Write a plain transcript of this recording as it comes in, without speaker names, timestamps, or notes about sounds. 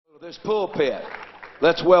This pulpit.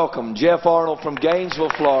 Let's welcome Jeff Arnold from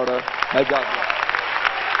Gainesville, Florida. May God bless.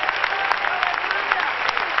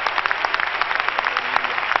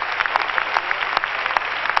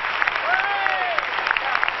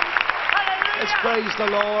 Let's praise the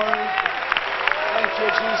Lord. Thank you,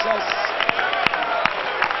 Jesus.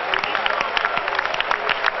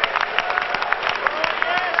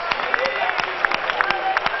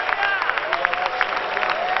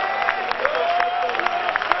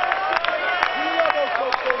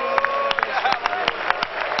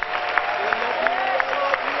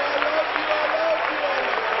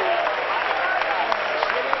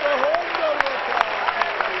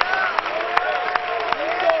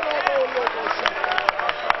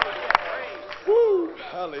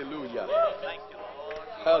 Hallelujah.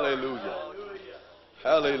 Hallelujah.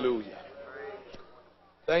 Hallelujah.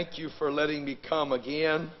 Thank you for letting me come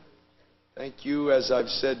again. Thank you, as I've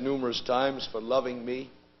said numerous times, for loving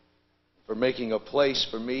me, for making a place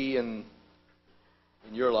for me in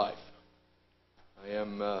your life. I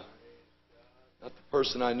am not the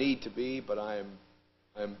person I need to be, but I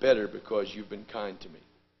am better because you've been kind to me.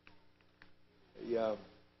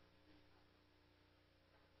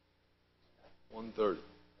 1:30.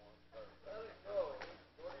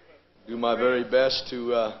 Do my very best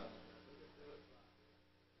to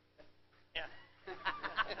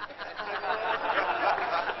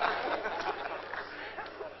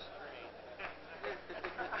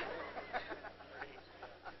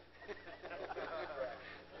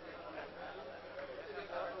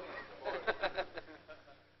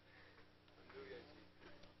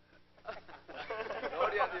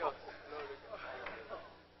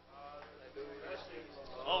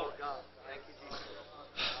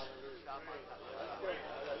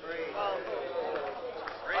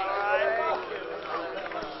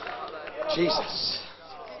Jesus.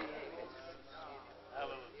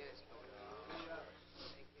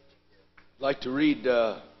 I'd like to read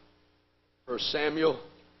 1 Samuel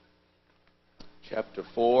chapter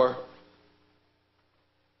 4.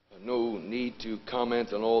 No need to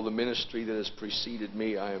comment on all the ministry that has preceded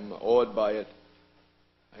me. I am awed by it.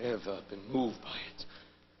 I have been moved by it.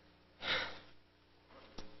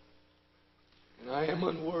 And I am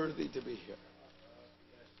unworthy to be here.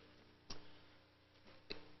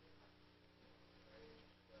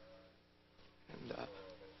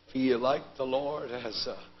 Feel like the Lord has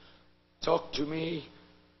talked to me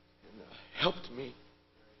and helped me.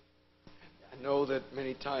 I know that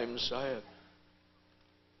many times I have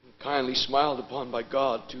been kindly smiled upon by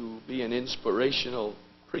God to be an inspirational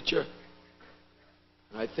preacher.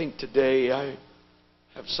 And I think today I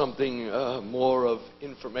have something more of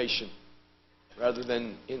information rather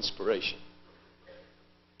than inspiration.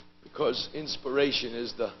 Because inspiration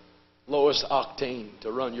is the lowest octane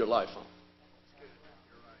to run your life on.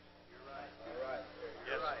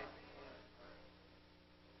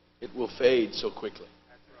 It will fade so quickly.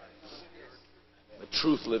 The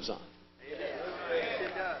truth lives on.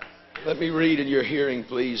 Let me read in your hearing,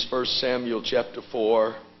 please, 1 Samuel chapter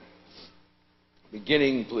 4.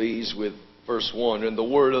 Beginning, please, with verse 1. And the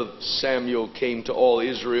word of Samuel came to all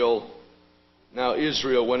Israel. Now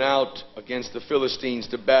Israel went out against the Philistines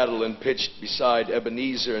to battle and pitched beside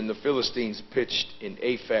Ebenezer, and the Philistines pitched in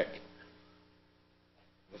Aphek.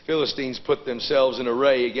 The Philistines put themselves in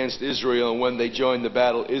array against Israel, and when they joined the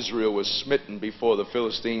battle, Israel was smitten before the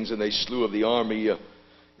Philistines, and they slew of the army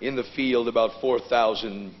in the field about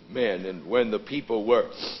 4,000 men. And when the people were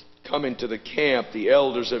come into the camp, the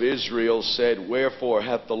elders of Israel said, Wherefore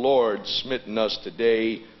hath the Lord smitten us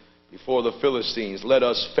today before the Philistines? Let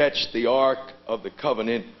us fetch the ark of the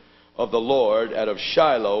covenant of the Lord out of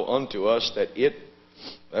Shiloh unto us, that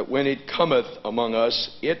when it cometh among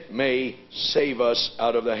us, it may save us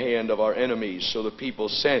out of the hand of our enemies. So the people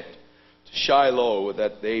sent to Shiloh,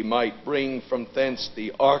 that they might bring from thence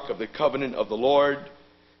the ark of the covenant of the Lord,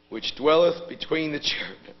 which dwelleth between the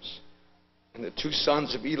cherubims. And the two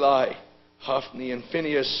sons of Eli, Hophni and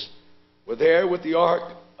Phinehas, were there with the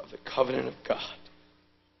ark of the covenant of God.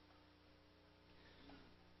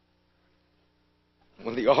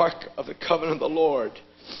 When the ark of the covenant of the Lord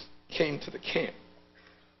came to the camp,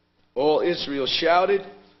 all Israel shouted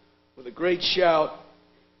with a great shout,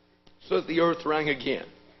 so that the earth rang again.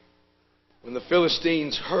 When the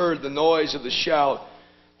Philistines heard the noise of the shout,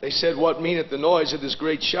 they said, What meaneth the noise of this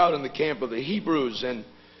great shout in the camp of the Hebrews? And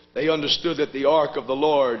they understood that the ark of the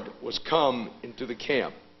Lord was come into the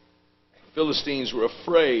camp. The Philistines were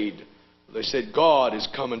afraid. They said, God is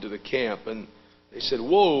come into the camp. And they said,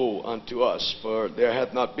 Woe unto us, for there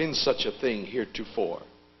hath not been such a thing heretofore.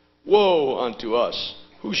 Woe unto us!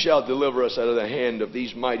 Who shall deliver us out of the hand of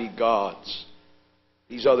these mighty gods?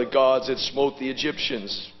 These are the gods that smote the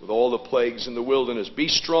Egyptians with all the plagues in the wilderness. Be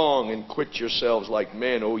strong and quit yourselves like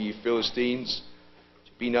men, O ye Philistines.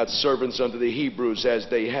 Be not servants unto the Hebrews as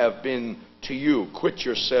they have been to you. Quit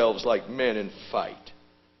yourselves like men and fight.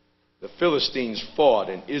 The Philistines fought,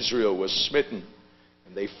 and Israel was smitten.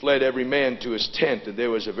 And they fled every man to his tent, and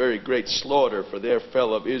there was a very great slaughter, for there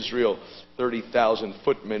fell of Israel 30,000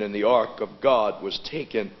 footmen, and the ark of God was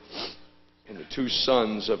taken. And the two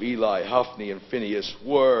sons of Eli, Hophni and Phinehas,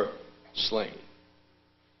 were slain.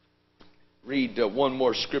 Read one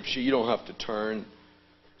more scripture. You don't have to turn.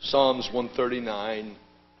 Psalms 139,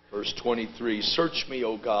 verse 23. Search me,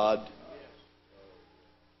 O God,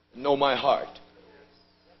 and know my heart.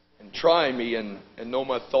 And try me and know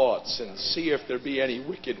my thoughts, and see if there be any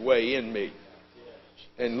wicked way in me.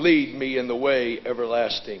 And lead me in the way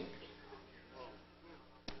everlasting.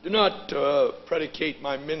 Do not predicate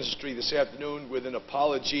my ministry this afternoon with an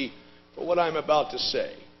apology for what I'm about to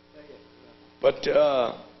say. But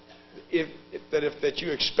if you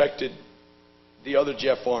expected the other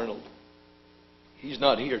Jeff Arnold, he's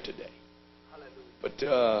not here today. But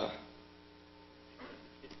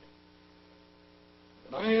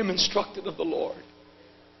I am instructed of the Lord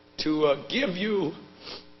to give you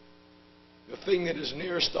the thing that is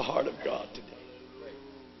nearest the heart of God today.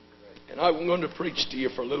 And I'm going to preach to you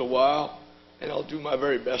for a little while, and I'll do my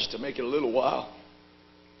very best to make it a little while,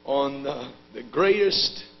 on the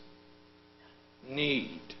greatest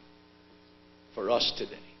need for us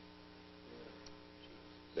today.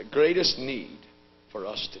 The greatest need for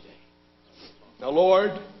us today. Now,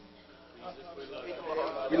 Lord,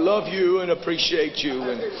 we love you and appreciate you,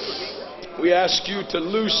 and we ask you to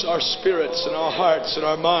loose our spirits and our hearts and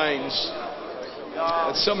our minds,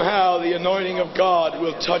 that somehow the anointing of God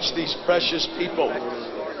will touch these precious people,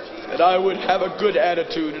 that I would have a good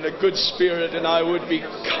attitude and a good spirit, and I would be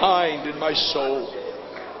kind in my soul.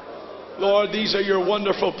 Lord, these are your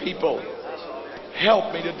wonderful people.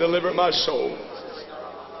 Help me to deliver my soul.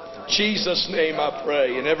 In Jesus' name I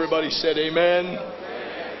pray. And everybody said amen.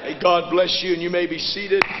 Hey, God bless you, and you may be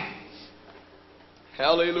seated.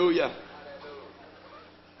 Hallelujah.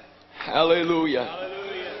 Hallelujah.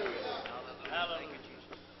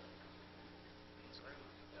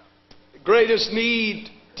 Greatest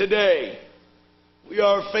need today. We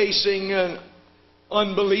are facing an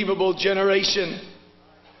unbelievable generation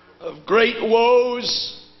of great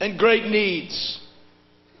woes and great needs.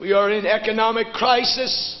 We are in economic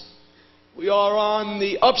crisis. We are on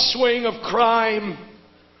the upswing of crime.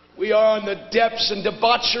 We are on the depths and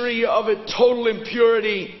debauchery of a total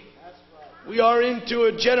impurity. We are into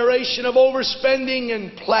a generation of overspending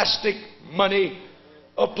and plastic money,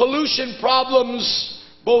 of pollution problems,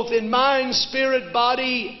 both in mind, spirit,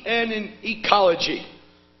 body, and in ecology.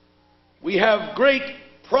 We have great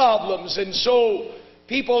problems, and so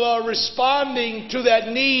people are responding to that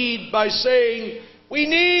need by saying, we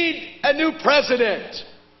need a new president.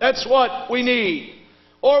 That's what we need.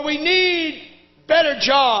 Or we need better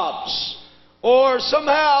jobs. Or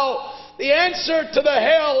somehow the answer to the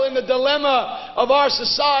hell and the dilemma of our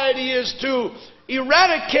society is to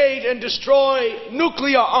eradicate and destroy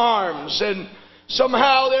nuclear arms. And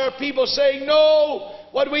somehow there are people saying, no,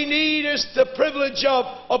 what we need is the privilege of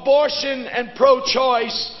abortion and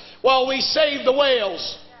pro-choice while we save the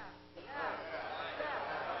whales.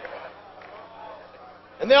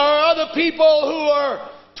 And there are other people who are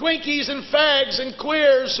Twinkies and fags and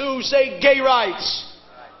queers who say gay rights.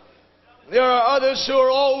 There are others who are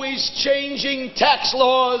always changing tax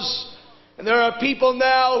laws. And there are people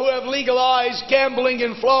now who have legalized gambling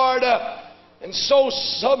in Florida, and so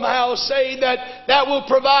somehow say that that will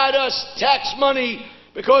provide us tax money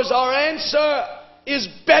because our answer is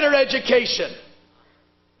better education.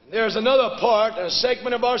 And there's another part, a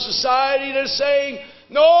segment of our society that is saying,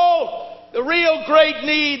 no, the real great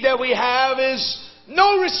need that we have is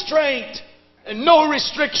no restraint and no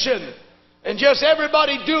restriction, and just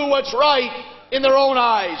everybody do what's right in their own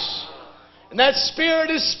eyes. And that spirit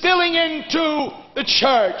is spilling into the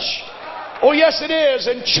church. Oh, yes, it is.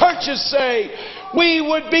 And churches say, we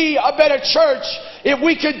would be a better church if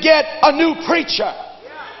we could get a new preacher.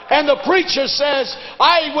 And the preacher says,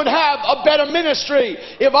 I would have a better ministry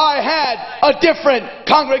if I had a different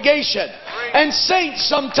congregation. And saints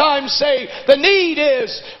sometimes say, the need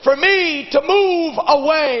is for me to move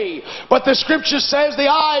away. But the Scripture says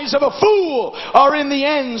the eyes of a fool are in the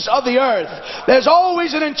ends of the earth. There's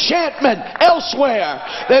always an enchantment elsewhere.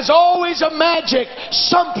 There's always a magic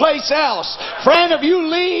someplace else. Friend, if you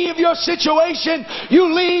leave your situation,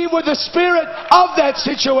 you leave with the spirit of that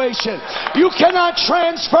situation. You cannot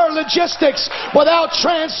transfer logistics without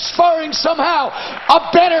transferring somehow a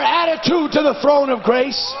better attitude to the throne of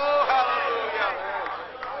grace.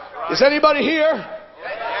 Is anybody here?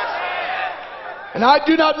 And I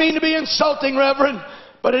do not mean to be insulting, Reverend,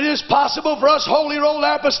 but it is possible for us Holy Roll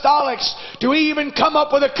Apostolics to even come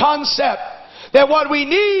up with a concept that what we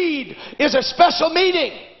need is a special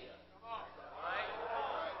meeting.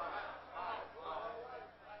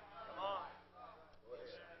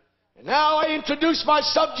 And now I introduce my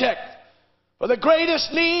subject. For the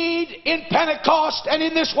greatest need in Pentecost and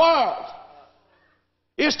in this world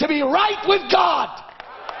is to be right with God.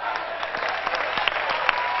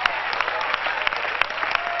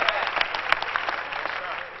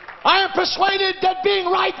 I am persuaded that being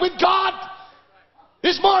right with God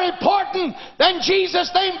is more important than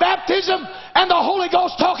Jesus' name baptism and the Holy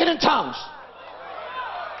Ghost talking in tongues.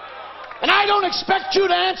 And I don't expect you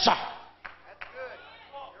to answer.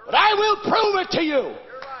 But I will prove it to you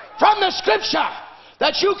from the Scripture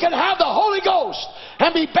that you can have the Holy Ghost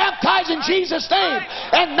and be baptized in Jesus' name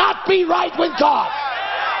and not be right with God.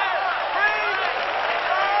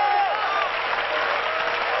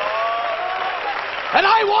 And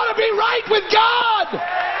I want to be right with God.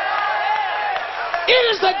 It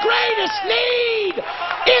is the greatest need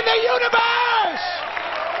in the universe.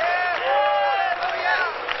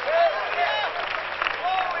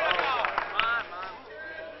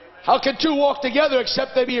 How can two walk together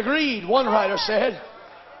except they be agreed? One writer said.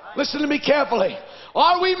 Listen to me carefully.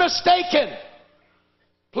 Are we mistaken?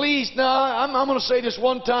 Please, now, I'm going to say this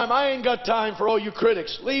one time. I ain't got time for all you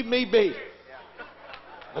critics. Leave me be.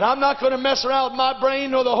 And I'm not going to mess around with my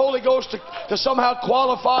brain or the Holy Ghost to somehow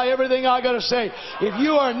qualify everything I got to say. If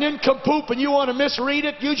you are a nincompoop and you want to misread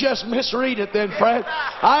it, you just misread it then, friend.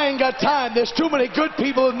 I ain't got time. There's too many good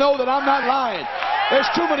people that know that I'm not lying. There's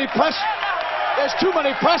too many precious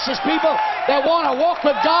people that want to walk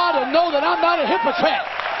with God and know that I'm not a hypocrite.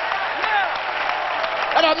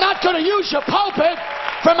 And I'm not going to use your pulpit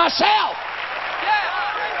for myself.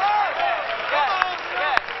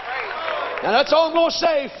 Now that's all I'm going to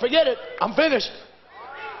say. Forget it. I'm finished.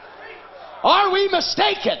 Are we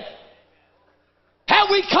mistaken? Have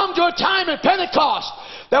we come to a time in Pentecost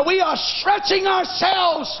that we are stretching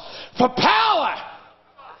ourselves for power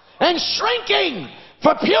and shrinking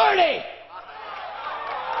for purity?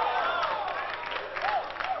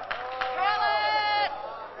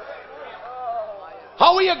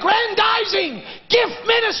 Are we aggrandizing gift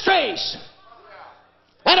ministries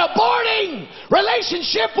and aborting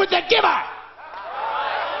relationship with the giver?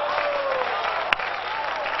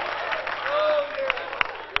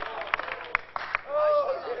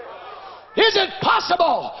 Is it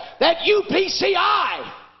possible that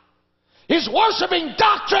UPCI is worshiping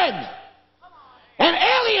doctrine and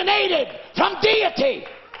alienated from deity?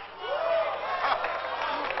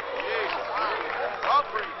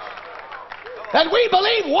 That we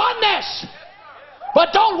believe oneness,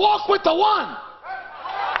 but don't walk with the one.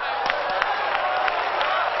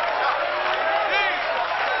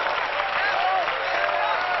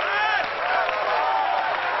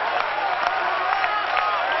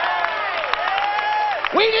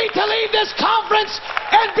 We need to leave this conference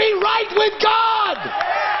and be right with God.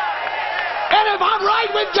 And if I'm right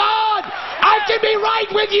with God, I can be right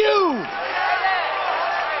with you.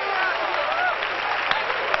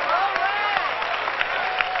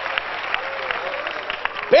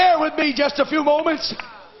 Bear with me just a few moments.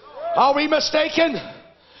 Are we mistaken?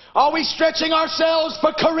 Are we stretching ourselves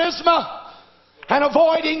for charisma and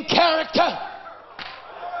avoiding character?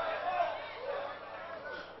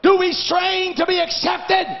 Do we strain to be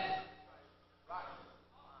accepted?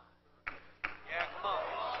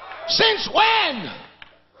 Since when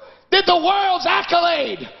did the world's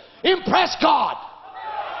accolade impress God?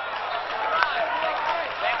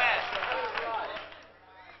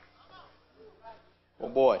 Oh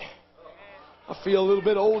boy, I feel a little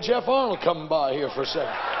bit of old Jeff Arnold coming by here for a second.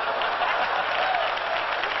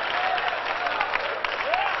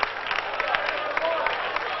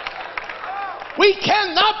 We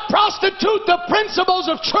cannot prostitute the principles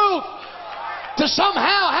of truth to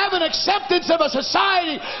somehow have an acceptance of a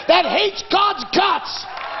society that hates God's guts.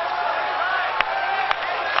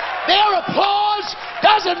 Their applause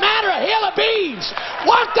doesn't matter a hill of beans.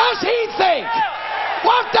 What does he think?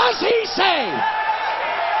 What does he say?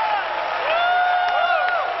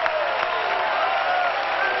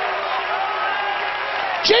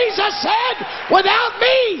 Jesus said, without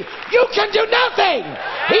me, you can do nothing.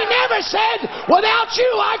 He never said, without you,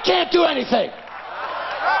 I can't do anything.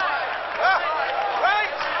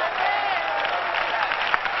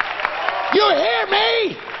 You hear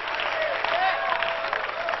me?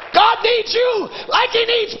 God needs you like He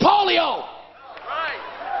needs polio.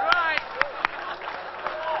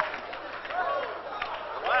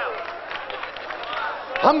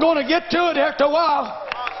 I'm going to get to it after a while.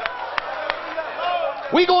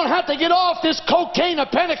 We're going to have to get off this cocaine of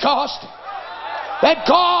Pentecost that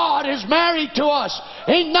God is married to us.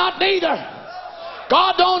 Ain't not neither.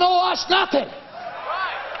 God don't owe us nothing.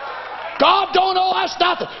 God don't owe us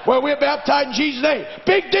nothing. Well, we're baptized in Jesus' name.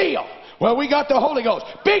 Big deal. Well, we got the Holy Ghost.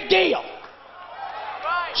 Big deal.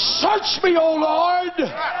 Search me, O Lord.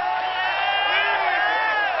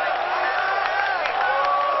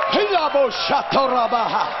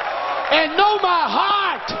 And know my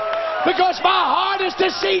heart, because my heart is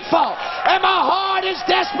deceitful and my heart is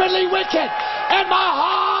desperately wicked, and my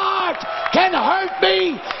heart can hurt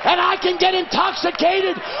me, and I can get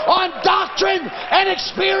intoxicated on doctrine and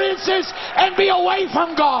experiences and be away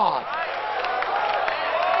from God.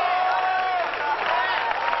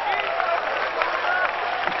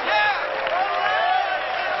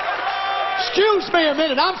 Excuse me a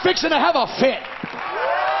minute, I'm fixing to have a fit.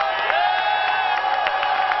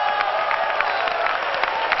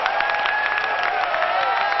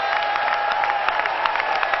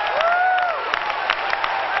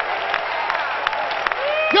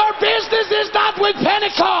 Your business is not with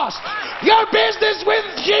Pentecost. Your business with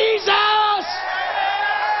Jesus.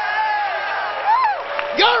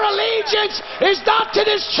 Your allegiance is not to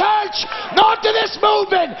this church, nor to this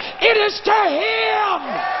movement. It is to Him.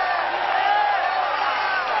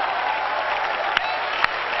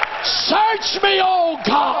 Search me, O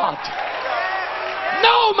God.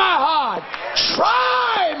 Know my heart.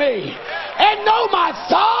 Try me and know my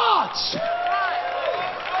thoughts.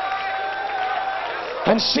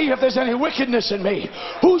 And see if there's any wickedness in me.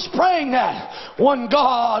 Who's praying that? One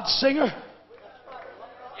God singer?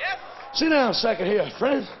 Yes. Sit down a second here,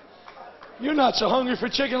 friend. You're not so hungry for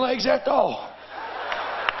chicken legs after all.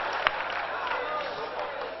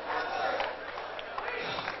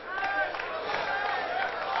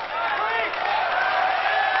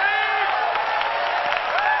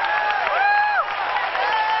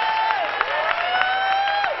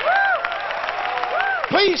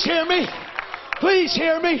 Please hear me. Please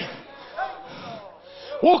hear me.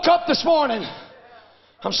 Woke up this morning.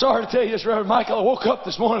 I'm sorry to tell you this, Reverend Michael. I woke up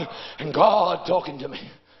this morning and God talking to me.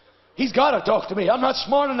 He's got to talk to me. I'm not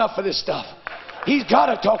smart enough for this stuff. He's got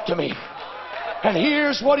to talk to me. And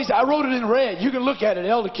here's what I wrote it in red. You can look at it.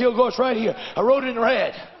 Elder Kilgore's right here. I wrote it in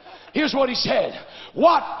red. Here's what he said.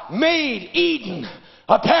 What made Eden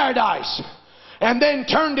a paradise and then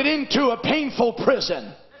turned it into a painful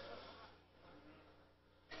prison?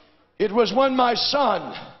 It was when my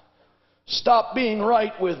son stopped being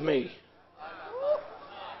right with me.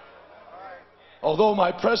 Although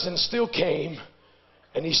my presence still came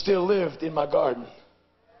and he still lived in my garden.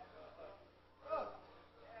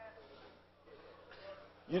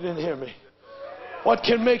 You didn't hear me. What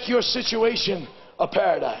can make your situation a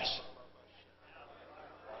paradise?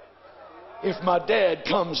 If my dad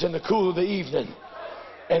comes in the cool of the evening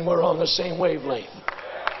and we're on the same wavelength.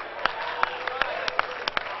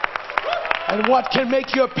 And what can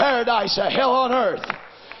make your paradise a hell on earth?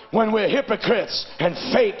 When we're hypocrites and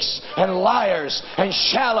fakes and liars and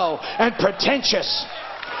shallow and pretentious.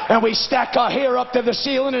 And we stack our hair up to the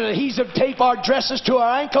ceiling and adhesive tape our dresses to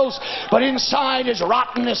our ankles. But inside is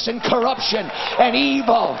rottenness and corruption and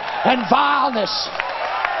evil and vileness.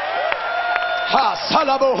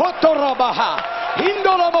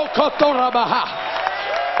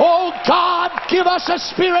 Oh God, give us a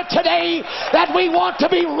spirit today that we want to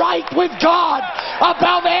be right with God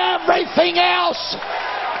above everything else.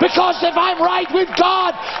 Because if I'm right with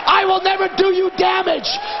God, I will never do you damage.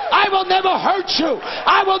 I will never hurt you.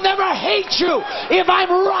 I will never hate you if I'm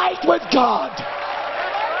right with God.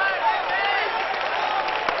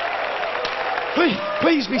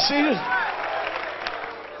 Please be seated.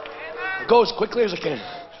 Go as quickly as I can.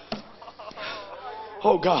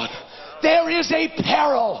 Oh God. There is a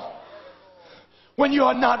peril when you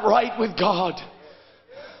are not right with God.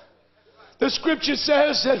 The scripture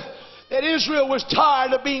says that Israel was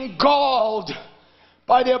tired of being galled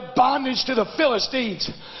by their bondage to the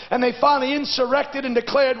Philistines. And they finally insurrected and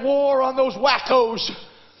declared war on those wackos.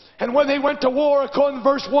 And when they went to war, according to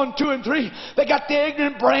verse 1, 2, and 3, they got their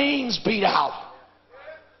ignorant brains beat out.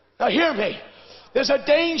 Now hear me. There's a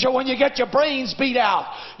danger when you get your brains beat out.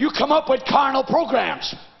 You come up with carnal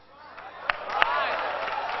programs.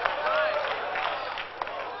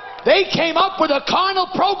 They came up with a carnal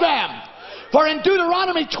program. For in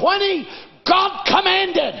Deuteronomy 20, God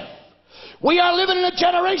commanded. We are living in a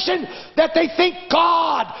generation that they think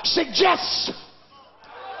God suggests.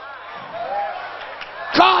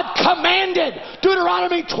 God commanded,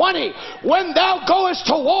 Deuteronomy 20, when thou goest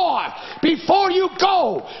to war, before you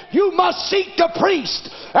go, you must seek the priest,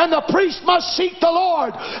 and the priest must seek the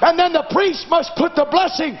Lord, and then the priest must put the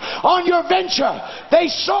blessing on your venture. They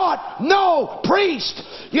sought no priest.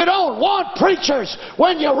 You don't want preachers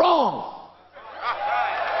when you're wrong.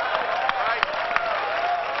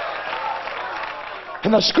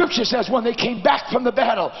 And the scripture says when they came back from the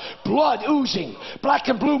battle, blood oozing, black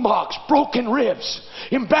and blue marks, broken ribs,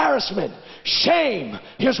 embarrassment, shame.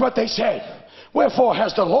 Here's what they said. Wherefore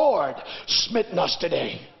has the Lord smitten us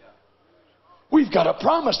today? We've got a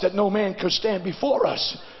promise that no man could stand before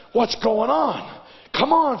us. What's going on?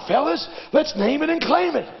 Come on, fellas. Let's name it and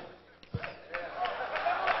claim it.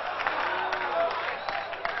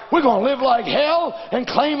 We're going to live like hell and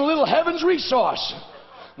claim a little heaven's resource.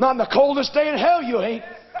 Not in the coldest day in hell, you ain't.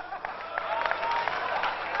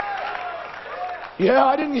 Yeah,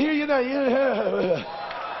 I didn't hear you there. Yeah.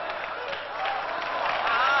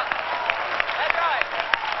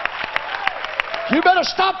 You better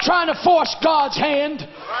stop trying to force God's hand.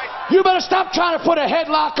 You better stop trying to put a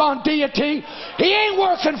headlock on deity. He ain't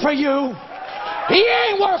working for you. He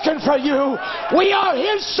ain't working for you. We are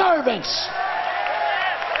His servants.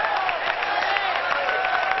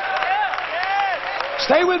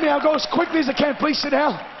 Stay with me. I'll go as quickly as I can. Please sit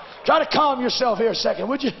down. Try to calm yourself here a second,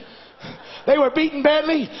 would you? They were beaten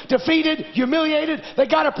badly, defeated, humiliated. They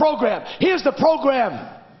got a program. Here's the program.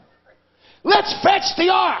 Let's fetch the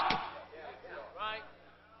ark.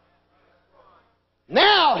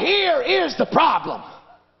 Now here is the problem.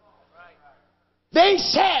 They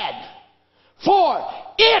said, for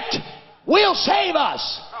it will save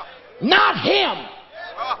us, not him.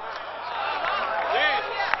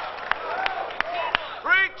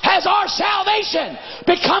 Has our salvation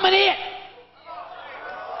become an it?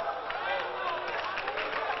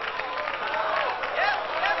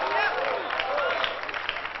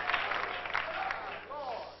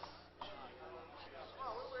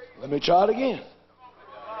 Let me try it again.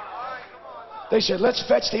 They said, let's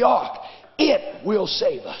fetch the ark. It will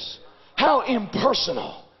save us. How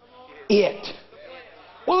impersonal. It.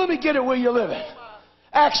 Well, let me get it where you're living.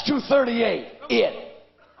 Acts 2:38. It.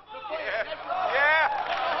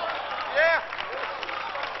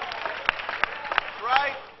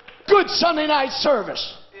 Good Sunday night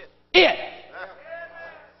service. It.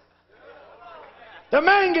 The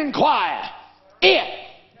Mangan Choir. It.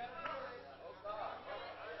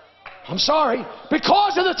 I'm sorry.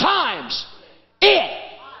 Because of the times. It.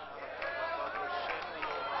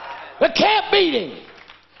 The camp meeting.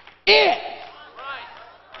 It.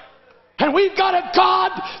 And we've got a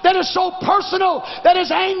God that is so personal, that is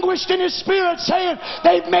anguished in His spirit, saying,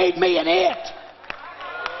 they've made me an it.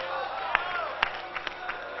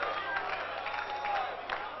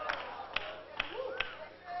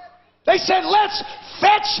 They said, let's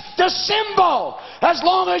fetch the symbol, as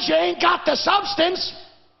long as you ain't got the substance.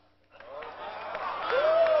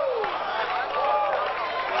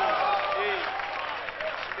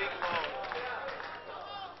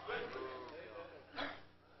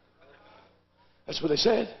 That's what they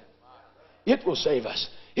said. It will save us.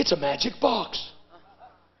 It's a magic box.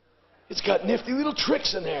 It's got nifty little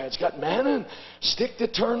tricks in there. It's got manna and stick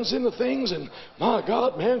that turns into things. And my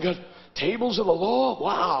God, man, got tables of the law.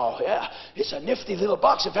 Wow, yeah. It's a nifty little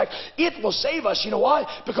box. In fact, it will save us. You know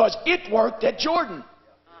why? Because it worked at Jordan.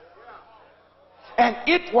 And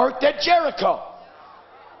it worked at Jericho.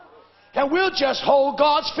 And we'll just hold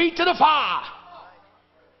God's feet to the fire.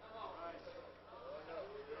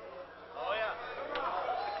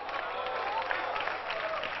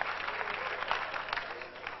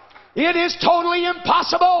 It is totally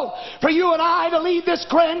impossible for you and I to lead this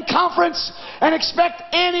grand conference and expect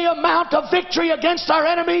any amount of victory against our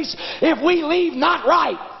enemies if we leave not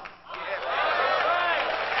right.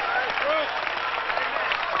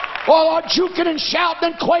 All our juking and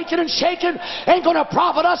shouting and quaking and shaking ain't going to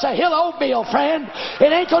profit us a hill of oatmeal, friend.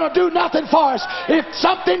 It ain't going to do nothing for us. If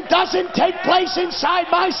something doesn't take place inside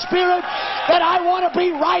my spirit that I want to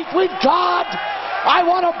be right with God, I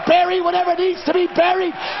want to bury whatever needs to be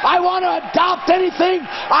buried. I want to adopt anything.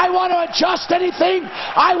 I want to adjust anything.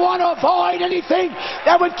 I want to avoid anything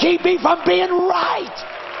that would keep me from being right.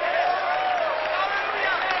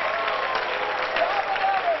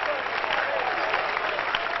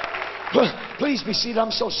 Please be seated.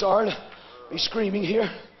 I'm so sorry to be screaming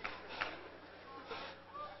here.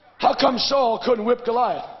 How come Saul couldn't whip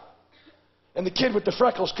Goliath? And the kid with the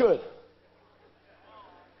freckles could.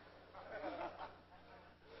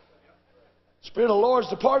 Spirit of the Lord's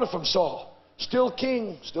departed from Saul. Still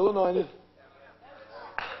king, still anointed.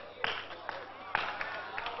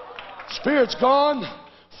 Spirit's gone,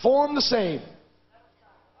 form the same.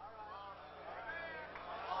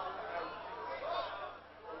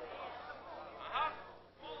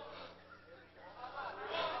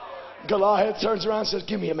 Goliath turns around and says,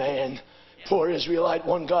 give me a man. Poor Israelite,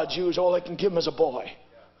 one God Jews, all they can give him is a boy.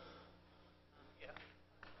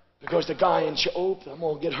 Because the guy in charge, oh, I'm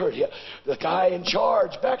going to get hurt here. The guy in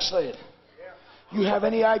charge backslid. You have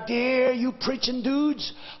any idea, you preaching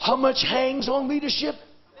dudes, how much hangs on leadership?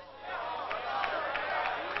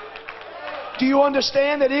 Do you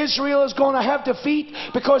understand that Israel is going to have defeat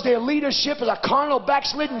because their leadership is a carnal,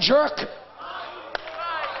 backslidden jerk?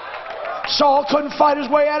 Saul couldn't fight his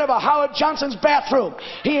way out of a Howard Johnson's bathroom.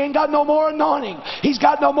 He ain't got no more anointing. He's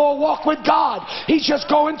got no more walk with God. He's just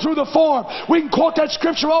going through the form. We can quote that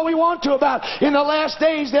scripture all we want to about in the last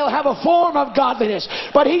days they'll have a form of godliness.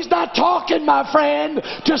 But he's not talking, my friend,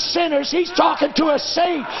 to sinners. He's talking to a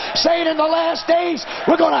saint, saying in the last days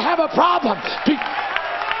we're going to have a problem.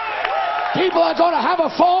 People are going to have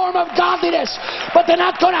a form of godliness, but they're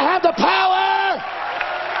not going to have the power.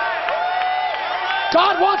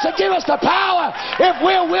 God wants to give us the power if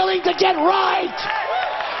we're willing to get right.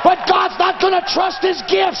 But God's not going to trust His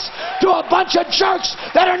gifts to a bunch of jerks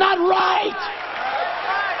that are not right.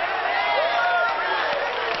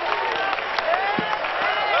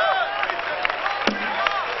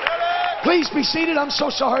 Please be seated. I'm so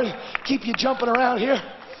sorry to keep you jumping around here.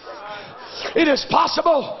 It is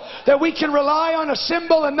possible that we can rely on a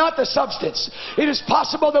symbol and not the substance. It is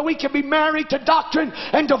possible that we can be married to doctrine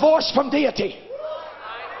and divorced from deity.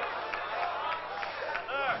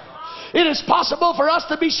 It is possible for us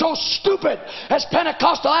to be so stupid as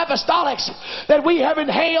Pentecostal apostolics that we have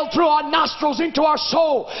inhaled through our nostrils into our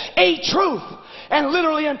soul a truth and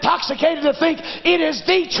literally intoxicated to think it is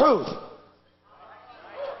the truth.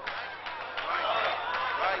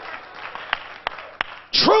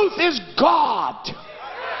 Truth is God.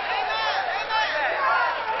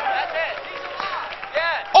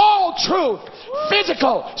 All truth,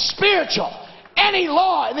 physical, spiritual, any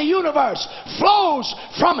law in the universe flows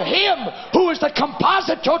from Him who is the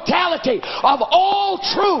composite totality of all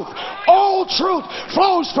truth. All truth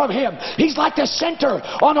flows from Him. He's like the center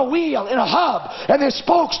on a wheel in a hub, and there's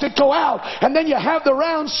spokes that go out, and then you have the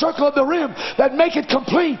round circle of the rim that make it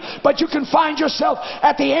complete. But you can find yourself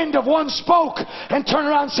at the end of one spoke and turn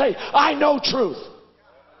around and say, I know truth.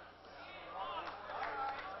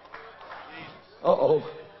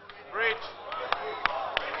 Uh-oh.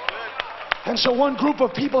 And so one group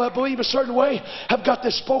of people that believe a certain way have got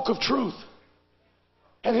this spoke of truth.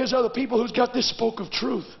 And here's other people who's got this spoke of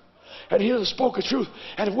truth. And here's the spoke of truth.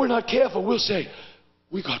 And if we're not careful, we'll say,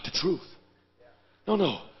 we got the truth.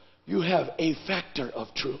 No. You have a factor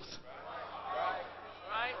of truth.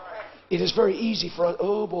 It is very easy for us.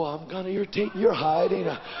 Oh boy, I'm going to irritate your hide, ain't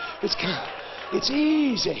I? It's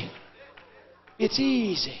easy. It's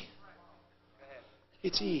easy.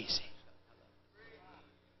 It's easy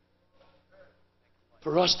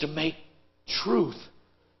for us to make truth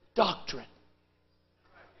doctrine.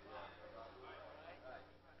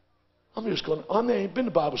 I ain't been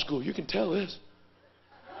to Bible school. You can tell this.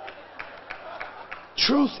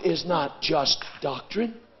 Truth is not just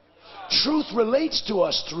doctrine. Truth relates to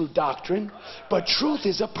us through doctrine, but truth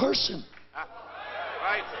is a person.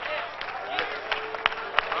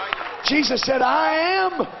 Jesus said, I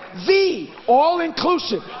am the,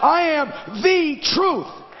 all-inclusive. I am the truth.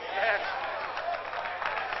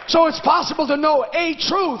 So it's possible to know a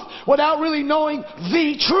truth without really knowing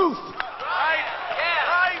the truth.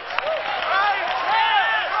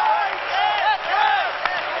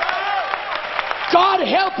 God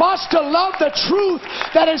help us to love the truth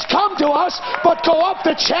that has come to us, but go up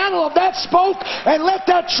the channel of that spoke and let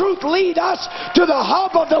that truth lead us to the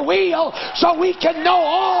hub of the wheel so we can know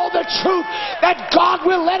all the truth that God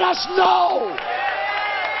will let us know.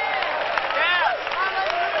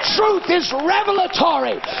 Truth is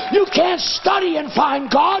revelatory. You can't study and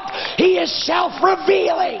find God. He is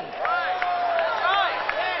self-revealing.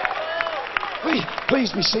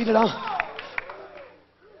 Please be seated. I'm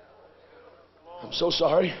so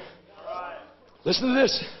sorry. Listen to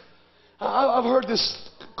this. I've heard this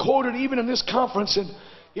quoted even in this conference, and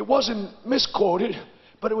it wasn't misquoted,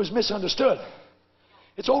 but it was misunderstood.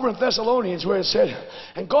 It's over in Thessalonians where it said,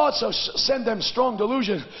 and God shall send them strong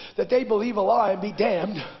delusion that they believe a lie and be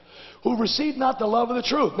damned, who receive not the love of the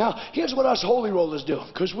truth. Now, here's what us holy rollers do,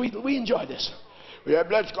 because we enjoy this. We have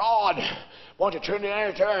blessed God. Bunch of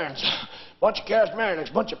Trinitarians, bunch of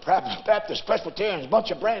Charismatics, bunch of Baptist Presbyterians,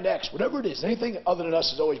 bunch of Brand X, whatever it is. Anything other than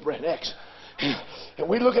us is always Brand X. And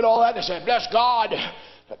we look at all that and say, bless God,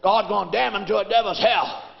 that God's going to damn them to a devil's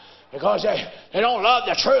hell because they don't love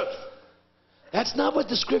the truth. That's not what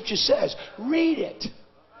the Scripture says. Read it.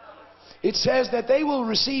 It says that they will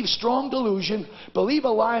receive strong delusion, believe a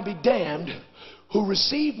lie and be damned, who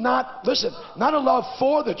receive not, listen, not a love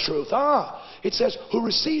for the truth. It says, who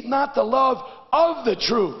receive not the love of the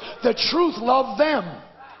truth. The truth loved them.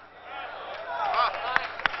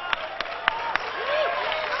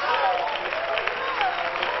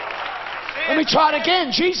 Let me try it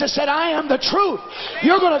again. Jesus said, I am the truth.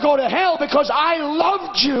 You're going to go to hell because I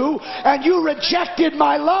loved you and you rejected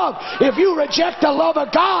my love. If you reject the love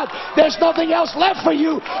of God, there's nothing else left for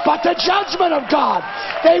you but the judgment of God.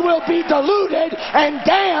 They will be deluded and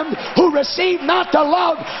damned who receive not the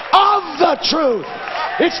love of the truth.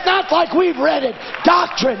 It's not like we've read it.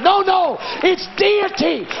 Doctrine. No, no. It's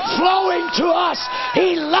deity flowing to us.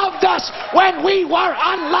 He loved us when we were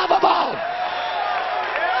unlovable.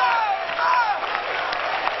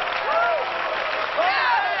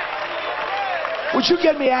 Would you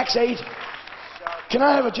get me Acts 8? Can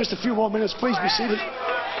I have just a few more minutes? Please be seated.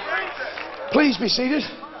 Please be seated.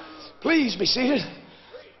 Please be seated.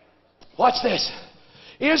 Watch this.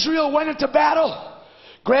 Israel went into battle,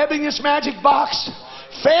 grabbing this magic box,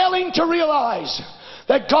 failing to realize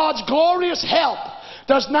that God's glorious help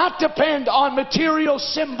does not depend on material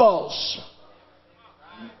symbols.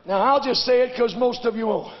 Now, I'll just say it because most of you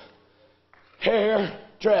won't. Hair,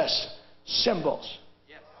 dress, symbols.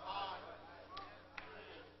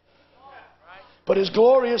 But His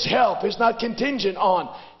glorious help is not contingent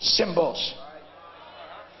on symbols,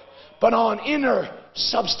 but on inner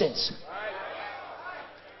substance.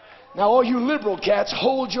 Now, all you liberal cats,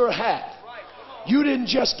 hold your hat. You didn't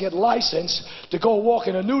just get licensed to go walk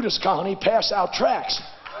in a nudist colony, pass out tracts.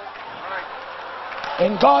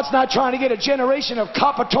 And God's not trying to get a generation of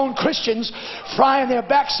copper-toned Christians frying their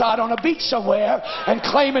backside on a beach somewhere and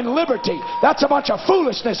claiming liberty. That's a bunch of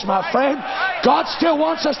foolishness, my friend. God still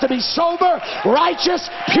wants us to be sober, righteous,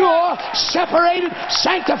 pure, separated,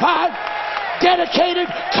 sanctified, dedicated,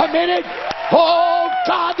 committed. Oh,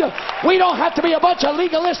 God, we don't have to be a bunch of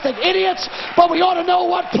legalistic idiots, but we ought to know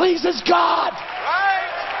what pleases God.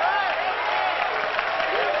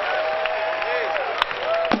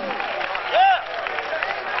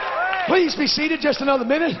 Please be seated just another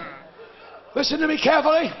minute. Listen to me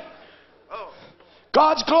carefully.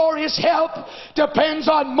 God's glorious help depends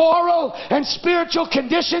on moral and spiritual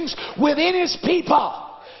conditions within His people.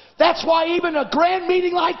 That's why even a grand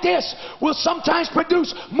meeting like this will sometimes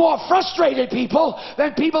produce more frustrated people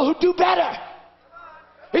than people who do better.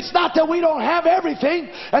 It's not that we don't have everything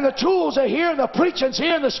and the tools are here and the preaching's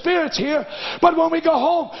here and the Spirit's here, but when we go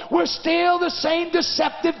home, we're still the same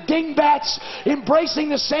deceptive dingbats embracing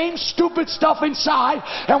the same stupid stuff inside,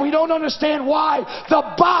 and we don't understand why the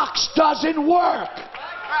box doesn't work.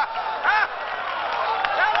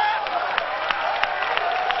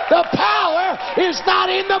 The power is not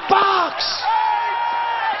in the box.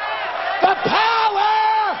 The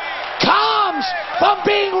power comes from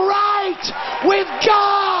being right with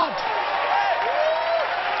God.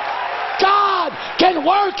 God can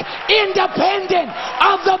work independent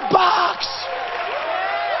of the box,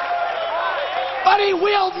 but He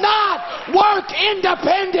will not work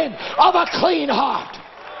independent of a clean heart.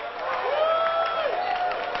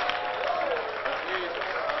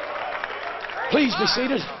 Please be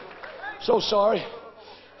seated. So sorry.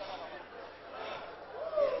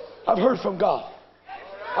 I've heard from God.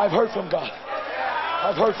 I've heard from God.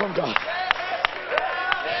 I've heard from God.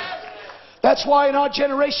 That's why in our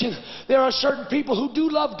generation there are certain people who do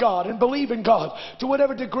love God and believe in God. To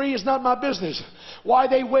whatever degree is not my business. Why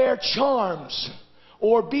they wear charms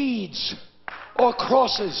or beads or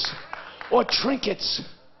crosses or trinkets,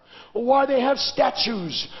 or why they have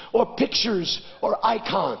statues or pictures or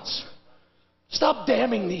icons. Stop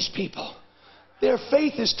damning these people. Their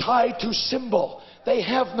faith is tied to symbol. They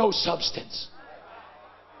have no substance.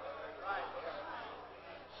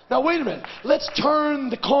 Now wait a minute. Let's turn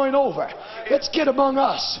the coin over. Let's get among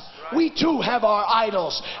us. We too have our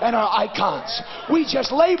idols and our icons. We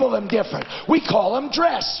just label them different. We call them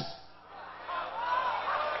dress.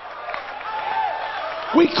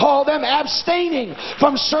 We call them abstaining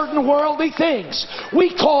from certain worldly things.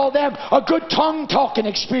 We call them a good tongue-talking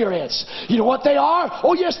experience. You know what they are?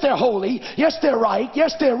 Oh, yes, they're holy. Yes, they're right.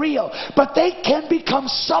 Yes, they're real. But they can become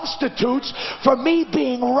substitutes for me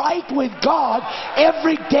being right with God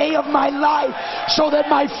every day of my life so that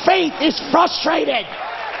my faith is frustrated.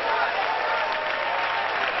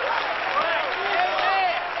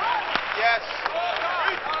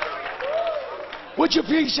 Would you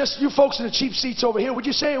please just, you folks in the cheap seats over here, would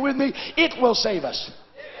you say it with me? It will save us.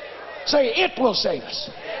 Say, it will save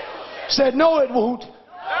us. Say, no, it won't.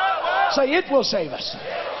 Say, it will save us.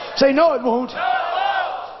 Say, no, it won't.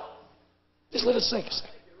 Just let it sink a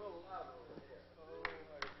second.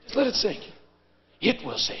 Just let it sink. It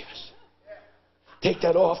will save us. Take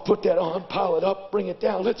that off, put that on, pile it up, bring it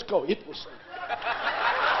down. Let's go. It will save us.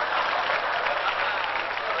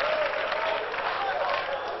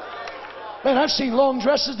 Man, I've seen long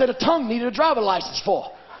dresses that a tongue needed a driver license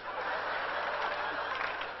for.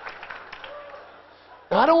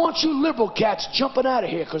 Now, I don't want you liberal cats jumping out of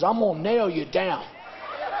here because I'm going to nail you down.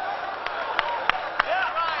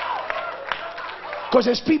 Because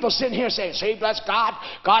there's people sitting here saying, see, bless God,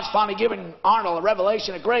 God's finally giving Arnold a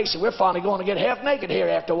revelation of grace, and we're finally going to get half naked here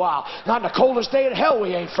after a while. Not in the coldest day in hell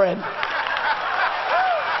we ain't, friend.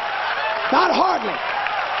 Not hardly.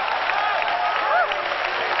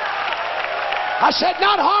 I said,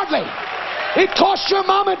 not hardly. It cost your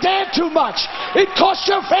mom and dad too much. It cost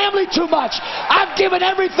your family too much. I've given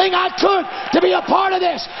everything I could to be a part of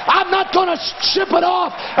this. I'm not going to ship it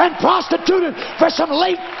off and prostitute it for some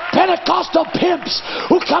late Pentecostal pimps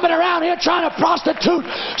who coming around here trying to prostitute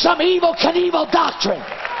some evil Knievel doctrine.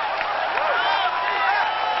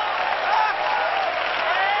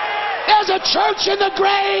 There's a church in the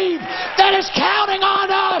grave that is counting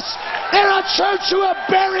on us. They're a church who have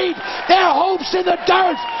buried their hopes in the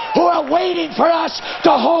dirt, who are waiting for us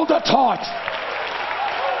to hold the torch.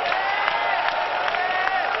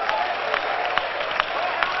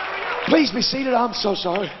 Please be seated. I'm so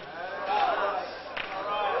sorry.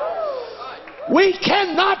 We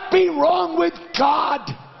cannot be wrong with God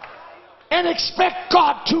and expect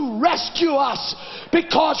God to rescue us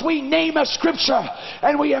because we name a scripture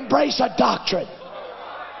and we embrace a doctrine.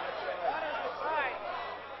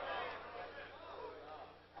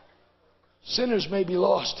 Sinners may be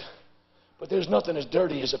lost, but there's nothing as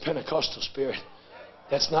dirty as a Pentecostal spirit.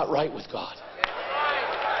 That's not right with God.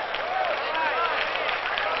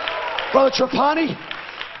 Brother Trapani,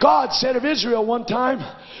 God said of Israel one time,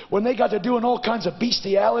 when they got to doing all kinds of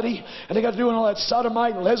bestiality, and they got to doing all that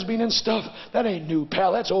sodomite and lesbian and stuff, that ain't new,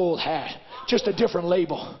 pal. That's old hat. Just a different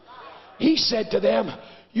label. He said to them,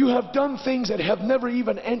 you have done things that have never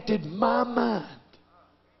even entered my mind.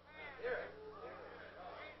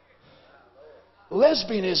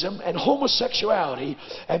 Lesbianism and homosexuality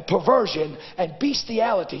and perversion and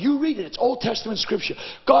bestiality. You read it, it's Old Testament scripture.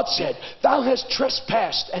 God said, thou hast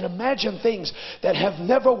trespassed and imagined things that have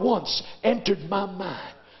never once entered my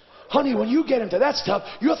mind. Honey, when you get into that stuff,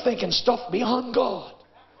 you're thinking stuff beyond God.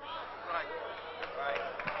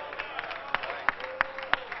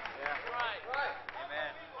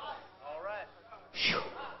 Whew.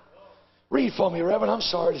 Read for me, Reverend. I'm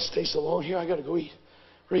sorry to stay so long here. I got to go eat.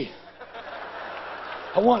 Read.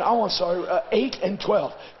 I want 8 and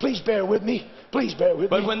 12. Please bear with me. Please bear with me.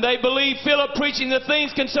 But when they believed Philip preaching the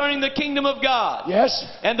things concerning the kingdom of God. Yes.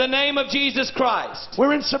 And the name of Jesus Christ.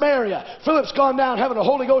 We're in Samaria. Philip's gone down having a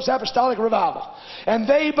Holy Ghost apostolic revival. And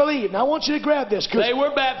they believed. Now I want you to grab this. They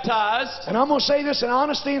were baptized. And I'm going to say this in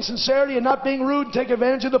honesty and sincerity and not being rude and take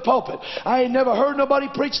advantage of the pulpit. I ain't never heard nobody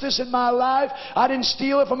preach this in my life. I didn't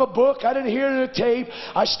steal it from a book. I didn't hear it in a tape.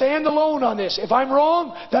 I stand alone on this. If I'm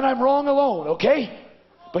wrong, then I'm wrong alone, okay?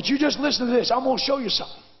 But you just listen to this. I'm going to show you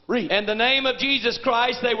something. Read. In the name of Jesus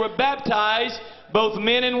Christ, they were baptized, both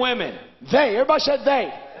men and women. They. Everybody said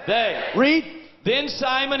they. They. Read. Then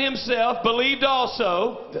Simon himself believed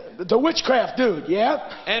also. The witchcraft dude,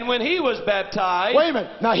 yeah? And when he was baptized. Wait a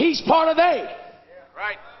minute. Now he's part of they.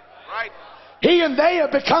 Right. Right. He and they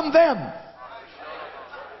have become them.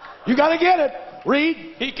 You got to get it.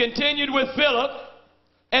 Read. He continued with Philip.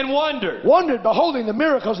 And wondered. Wondered, beholding the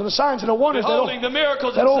miracles and the signs and the wonders that old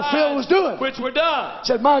Phil was doing. Which were done.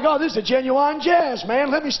 Said, my God, this is a genuine jazz, man.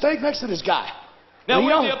 Let me stay next to this guy. Now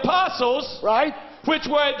when the apostles, right, which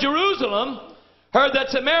were at Jerusalem, heard that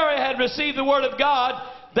Samaria had received the word of God,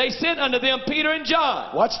 they sent unto them Peter and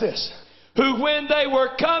John. Watch this. Who, when they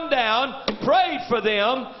were come down, prayed for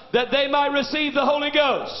them that they might receive the Holy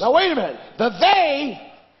Ghost. Now wait a minute. The they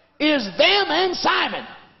is them and Simon.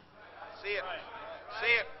 See it. See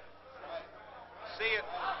it. See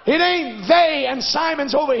it. It ain't they and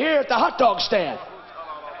Simon's over here at the hot dog stand.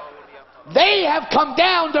 They have come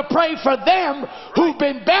down to pray for them who've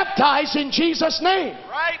been baptized in Jesus' name.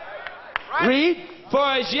 Right. Right. Read. For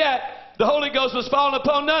as yet the Holy Ghost was fallen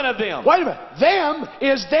upon none of them. Wait a minute. Them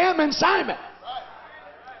is them and Simon.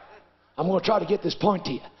 I'm going to try to get this point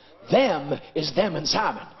to you. Them is them and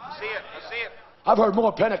Simon. See it. I see it. I've heard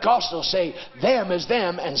more Pentecostals say them is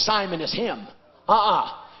them and Simon is him.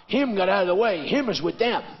 Him got out of the way. Him is with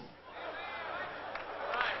them.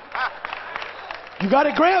 You got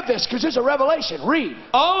to grab this because it's a revelation. Read.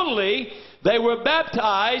 Only they were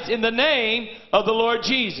baptized in the name of the Lord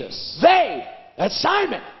Jesus. They, that's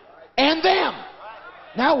Simon, and them.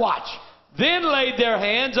 Now watch. Then laid their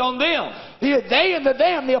hands on them. They and the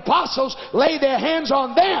them, the apostles, laid their hands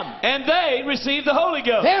on them. And they received the Holy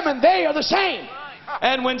Ghost. Them and they are the same.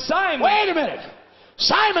 And when Simon... Wait a minute.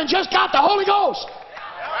 Simon just got the Holy Ghost.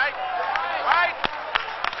 Right. Right.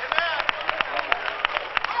 Amen.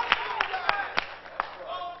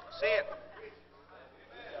 See it.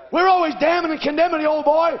 We're always damning and condemning the old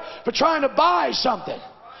boy for trying to buy something.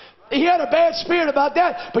 He had a bad spirit about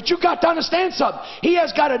that, but you got to understand something. He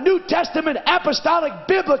has got a New Testament apostolic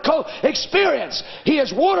biblical experience. He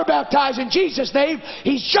is water baptized in Jesus' name.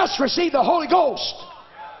 He's just received the Holy Ghost.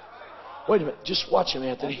 Wait a minute. Just watch him,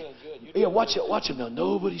 Anthony. Yeah, watch him now.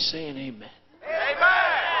 Nobody's saying amen. Amen.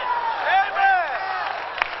 Amen.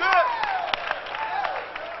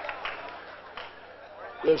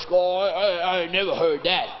 Good. Let's go. I never heard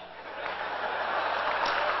that.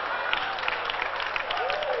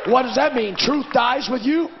 What does that mean? Truth dies with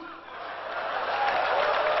you?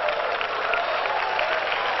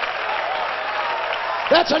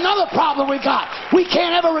 That's another problem we got. We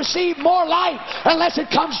can't ever receive more light unless it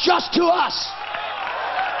comes just to us.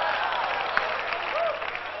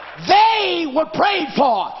 They were prayed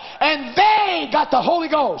for, and they got the Holy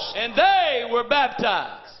Ghost. And they were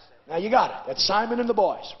baptized. Now you got it. That's Simon and the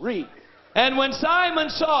boys. Read. And when Simon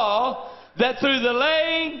saw that through the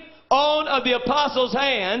laying on of the apostles'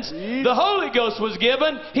 hands, the Holy Ghost was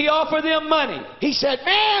given, he offered them money. He said,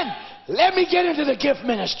 man, let me get into the gift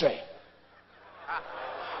ministry.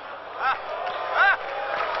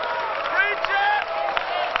 Preach it.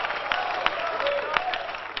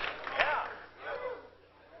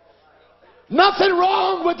 Nothing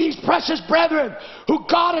wrong with these precious brethren who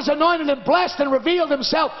God has anointed and blessed and revealed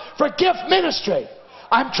himself for gift ministry.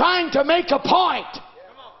 I'm trying to make a point.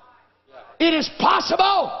 It is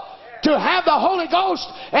possible to have the Holy Ghost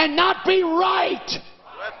and not be right.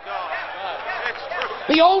 Let's go. It's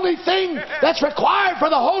true. The only thing that's required for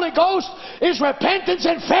the Holy Ghost is repentance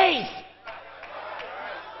and faith.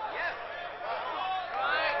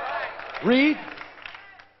 Read.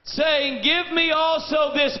 Saying, give me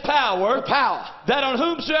also this power, The power. that on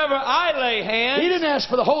whomsoever I lay hands, He didn't ask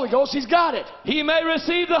for the Holy Ghost. He's got it. he may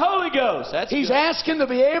receive the Holy Ghost. That's He's good. asking to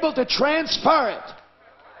be able to transfer it.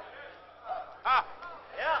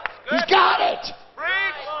 He's got it.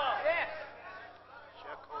 Preach.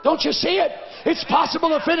 Don't you see it? It's possible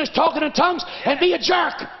to finish talking in tongues and be a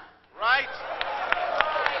jerk. Right.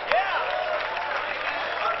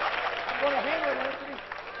 I'm going to handle it,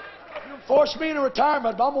 Anthony. You force me into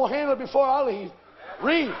retirement, but I'm going to handle it before I leave.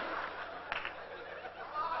 Read.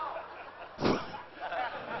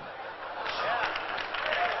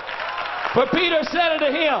 For Peter said unto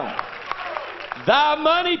him, thy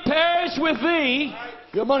money perish with thee,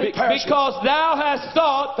 Your money perishes. because thou hast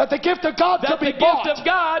thought That the gift of God that could the be bought. gift of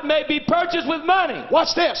God may be purchased with money.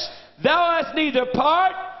 Watch this. Thou hast neither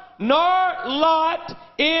part nor lot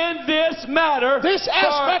in this matter. This for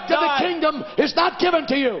aspect of the thy- kingdom is not given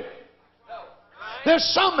to you. There's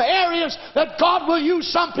some areas that God will use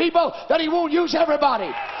some people that He won't use everybody.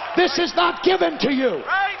 This is not given to you.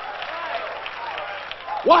 Right.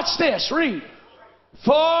 Watch this. Read.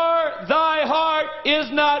 For thy heart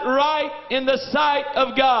is not right in the sight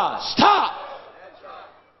of God. Stop.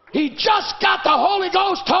 He just got the Holy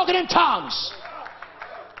Ghost talking in tongues.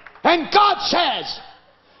 And God says,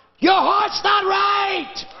 your heart's not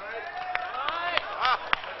right.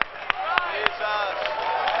 Jesus.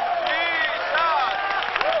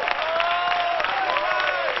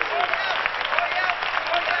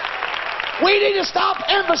 We need to stop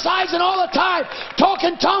emphasizing all the time,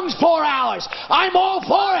 talking tongues 4 hours. I'm all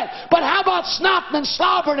for it. But how about snotting and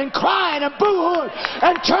slobbering and crying and boo-hooing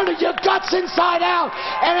and turning your guts inside out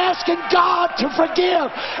and asking God to forgive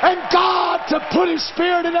and God to put His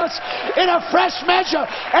Spirit in us in a fresh measure,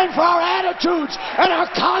 and for our attitudes and our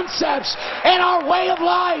concepts and our way of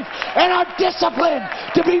life and our discipline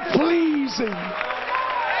to be pleasing.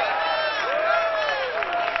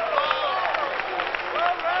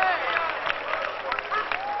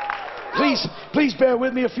 Please bear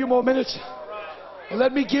with me a few more minutes. And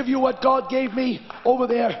let me give you what God gave me over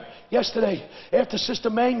there yesterday after Sister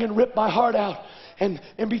Mangan ripped my heart out. And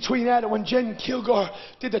in between that and when Jen Kilgore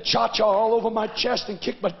did the cha-cha all over my chest and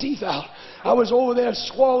kicked my teeth out, I was over there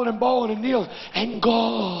swallowing and bawling and kneeling. And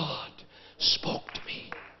God spoke to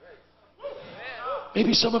me.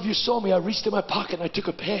 Maybe some of you saw me. I reached in my pocket and I took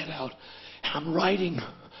a pad out. And I'm writing,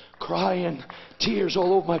 crying, tears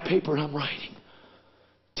all over my paper, and I'm writing.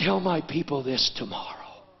 Tell my people this tomorrow.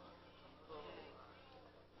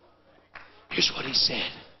 Here's what he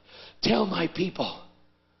said. Tell my people,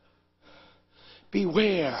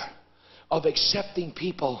 beware of accepting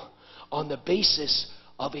people on the basis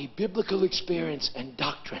of a biblical experience and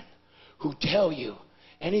doctrine who tell you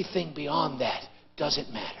anything beyond that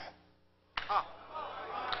doesn't matter.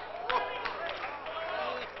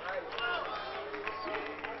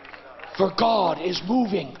 For God is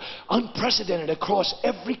moving unprecedented across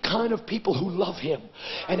every kind of people who love Him,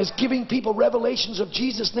 and is giving people revelations of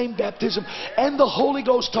Jesus' name baptism and the Holy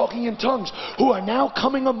Ghost talking in tongues, who are now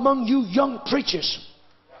coming among you young preachers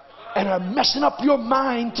and are messing up your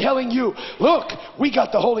mind, telling you, look, we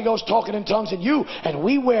got the Holy Ghost talking in tongues in you, and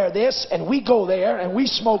we wear this, and we go there, and we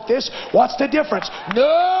smoke this. What's the difference?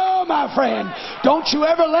 No, my friend. Don't you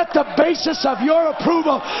ever let the basis of your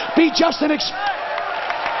approval be just an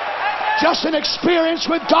experience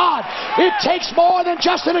with God. It takes more than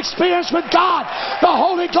just an experience with God. The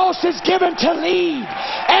Holy Ghost is given to lead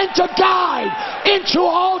and to guide into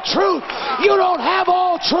all truth. You don't have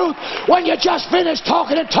all truth when you just finish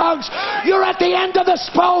talking in tongues. You're at the end of the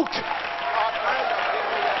spoke.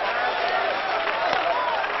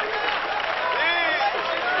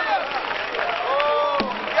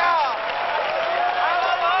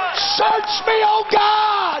 Search me, oh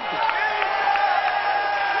God.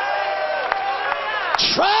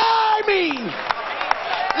 Try me.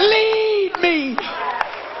 Lead me.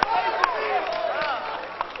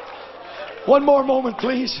 One more moment,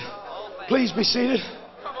 please. Please be seated.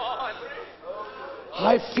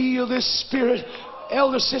 I feel this spirit.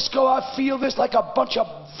 Elder Cisco, I feel this like a bunch of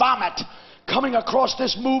vomit coming across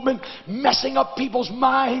this movement, messing up people's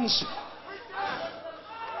minds.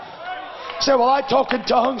 Say, well, I talk in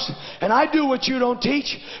tongues and I do what you don't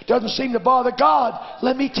teach. Doesn't seem to bother God.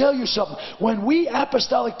 Let me tell you something. When we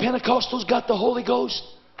apostolic Pentecostals got the Holy Ghost,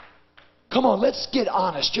 come on, let's get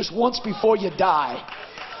honest just once before you die.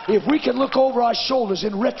 If we can look over our shoulders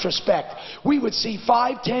in retrospect, we would see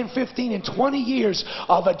 5, 10, 15, and 20 years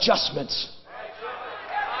of adjustments.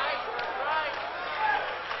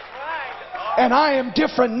 And I am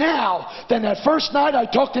different now than that first night I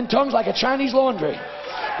talked in tongues like a Chinese laundry.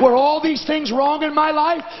 Were all these things wrong in my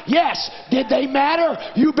life? Yes. Did they matter?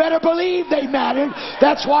 You better believe they mattered.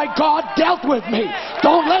 That's why God dealt with me.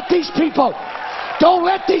 Don't let these people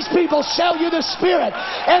sell you the Spirit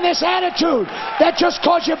and this attitude that just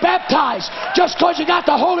because you're baptized, just because you got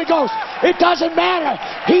the Holy Ghost, it doesn't matter.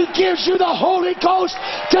 He gives you the Holy Ghost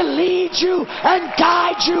to lead you and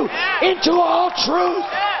guide you into all truth.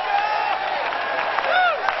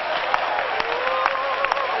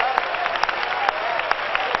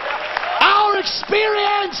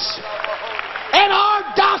 Experience and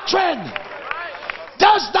our doctrine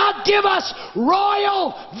does not give us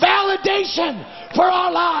royal validation for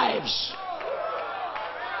our lives.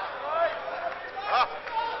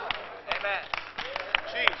 Amen.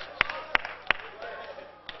 Jesus.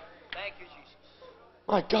 Thank you, Jesus.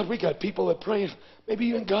 My God, we got people that pray. Maybe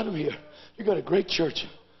you ain't got them here. You got a great church.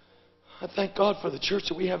 I thank God for the church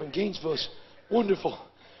that we have in Gainesville. It's wonderful.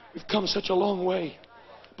 We've come such a long way.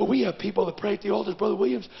 But we have people that pray at the altars. Brother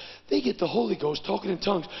Williams, they get the Holy Ghost talking in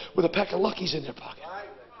tongues with a pack of Luckies in their pocket.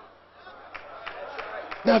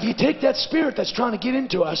 Now, if you take that spirit that's trying to get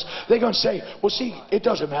into us, they're going to say, well, see, it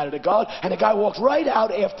doesn't matter to God. And the guy walked right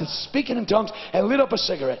out after speaking in tongues and lit up a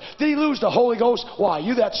cigarette. Did he lose the Holy Ghost? Why?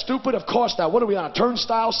 You that stupid? Of course not. What are we on, a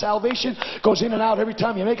turnstile? Salvation goes in and out every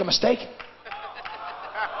time you make a mistake?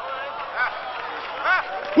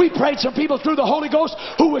 We prayed some people through the Holy Ghost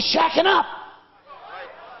who was shacking up.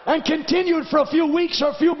 And continued for a few weeks or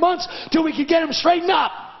a few months till we could get them straightened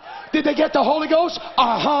up. Did they get the Holy Ghost?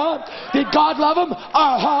 Uh-huh. Did God love them?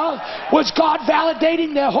 Uh-huh. Was God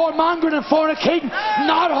validating their whoremongering and fornicating?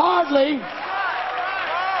 Not hardly.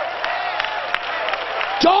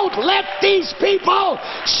 Don't let these people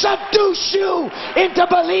seduce you into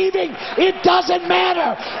believing it doesn't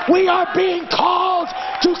matter. We are being called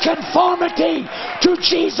to conformity to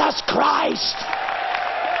Jesus Christ.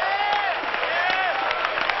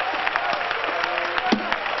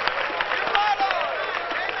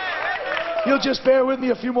 You'll just bear with me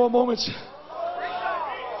a few more moments.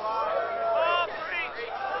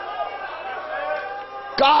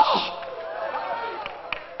 God.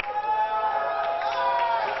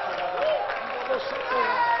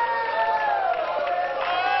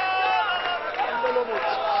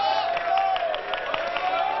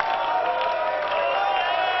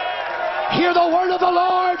 Hear the word of the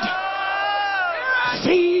Lord.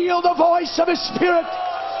 Feel the voice of His Spirit.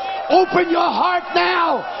 Open your heart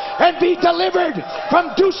now and be delivered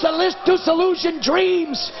from disillusioned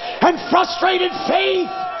dreams and frustrated faith.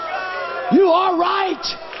 You are right.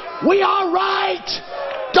 We are right.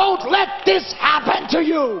 Don't let this happen to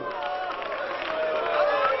you.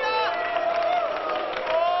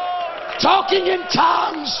 Talking in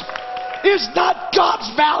tongues is not God's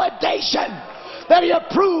validation that He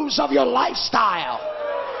approves of your lifestyle.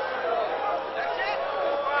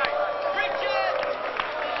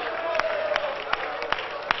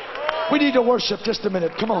 We need to worship just a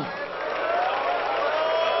minute. Come on.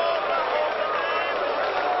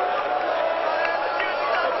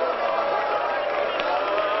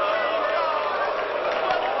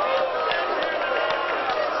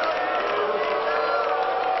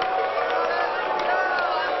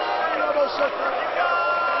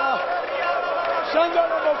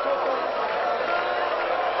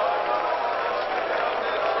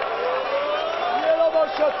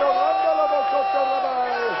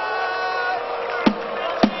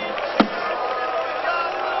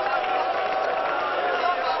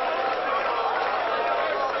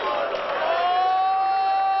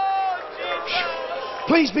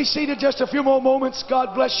 Please be seated just a few more moments.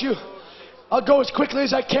 God bless you. I'll go as quickly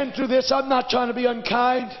as I can through this. I'm not trying to be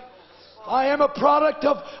unkind. I am a product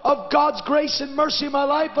of God's grace and mercy in my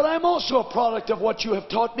life, but I'm also a product of what you have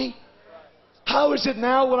taught me. How is it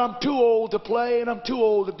now when I'm too old to play and I'm too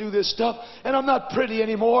old to do this stuff and I'm not pretty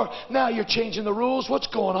anymore? Now you're changing the rules. What's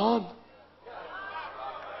going on?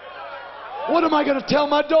 What am I going to tell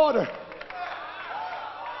my daughter?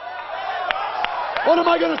 What am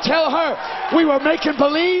I going to tell her? We were making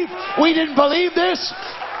believe. We didn't believe this.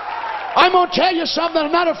 I'm going to tell you something.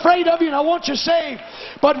 I'm not afraid of you and I want you saved.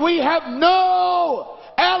 But we have no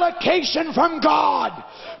allocation from God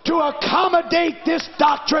to accommodate this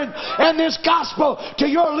doctrine and this gospel to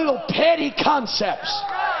your little petty concepts.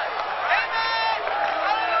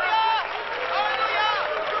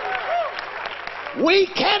 We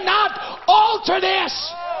cannot alter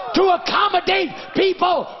this to accommodate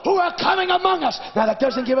people who are coming among us. Now that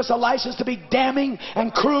doesn't give us a license to be damning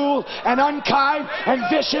and cruel and unkind and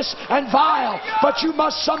vicious and vile. But you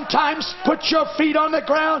must sometimes put your feet on the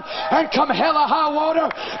ground and come hell or high water.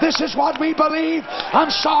 This is what we believe. I'm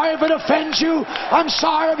sorry if it offends you. I'm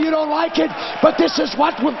sorry if you don't like it. But this is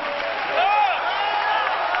what we're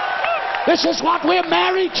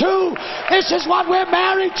married to. This is what we're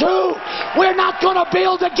married to. We're not going to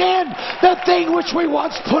build again the thing which we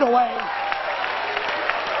once put away.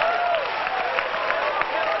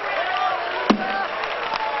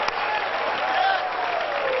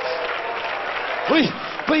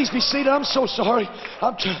 Please be seated. I'm so sorry.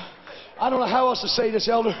 I don't know how else to say this,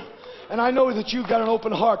 elder. And I know that you've got an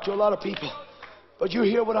open heart to a lot of people. But you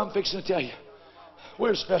hear what I'm fixing to tell you.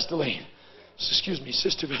 Where's Vestalaine? Excuse me,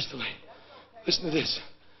 Sister Vestalaine. Listen to this.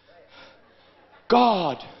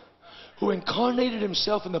 God, who incarnated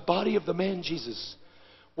Himself in the body of the man Jesus,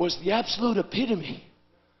 was the absolute epitome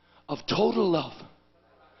of total love.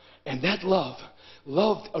 And that love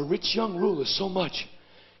loved a rich young ruler so much,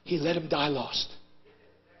 He let him die lost.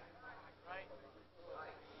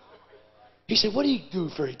 He said, what do you do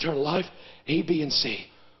for eternal life? A, B, and C.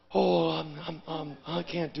 Oh, I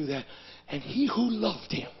can't do that. And He who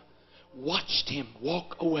loved Him watched Him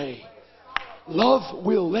walk away. Love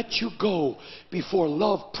will let you go before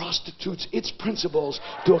love prostitutes its principles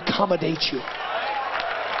to accommodate you.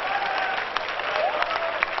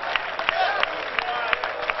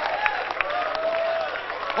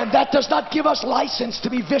 And that does not give us license to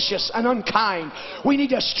be vicious and unkind. We need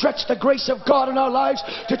to stretch the grace of God in our lives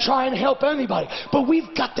to try and help anybody. But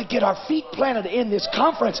we've got to get our feet planted in this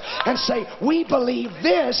conference and say, we believe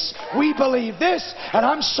this, and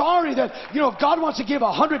I'm sorry that, if God wants to give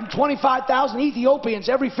 125,000 Ethiopians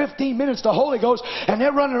every 15 minutes the Holy Ghost and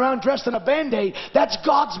they're running around dressed in a Band-Aid, that's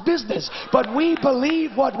God's business. But we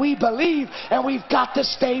believe what we believe, and we've got to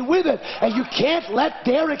stay with it. And you can't let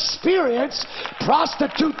their experience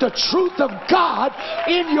prostitute the truth of God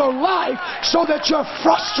in your life so that you're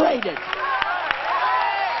frustrated.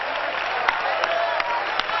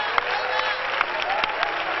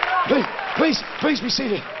 Please be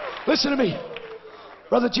seated. Listen to me.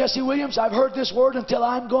 Brother Jesse Williams, I've heard this word until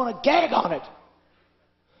I'm going to gag on it.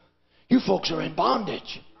 You folks are in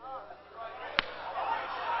bondage.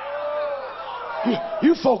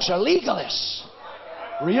 You folks are legalists.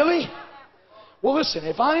 Really? Well, listen,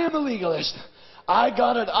 if I am a legalist, I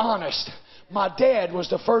got it honest. My dad was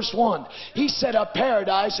the first one. He set up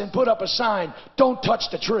paradise and put up a sign, don't touch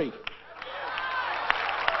the tree.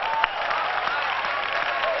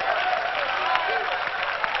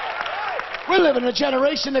 We live in a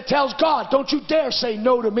generation that tells God, don't you dare say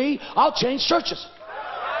no to me. I'll change churches.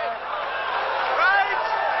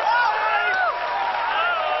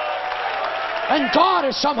 And God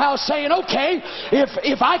is somehow saying, okay,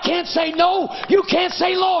 if I can't say no, you can't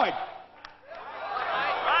say Lord.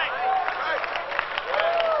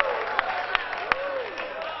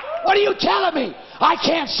 What are you telling me? I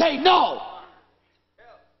can't say no.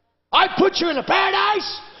 I put you in a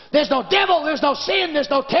paradise. There's no devil, there's no sin, there's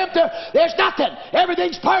no tempter, there's nothing.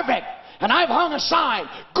 Everything's perfect. And I've hung a sign.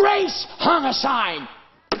 Grace hung a sign.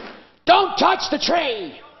 Don't touch the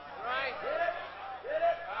tree.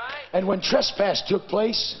 And when trespass took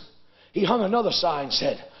place, he hung another sign and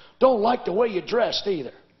said, don't like the way you dressed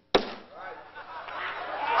either.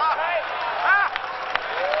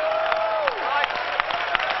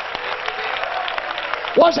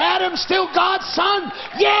 Was Adam still God's son?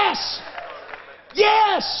 Yes.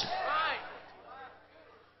 Yes.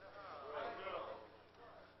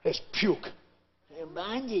 It's puke. You're in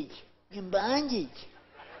bondage. You're in bondage.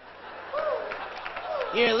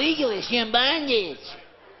 You're a legalist. You're in bondage.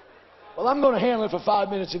 Well, I'm going to handle it for 5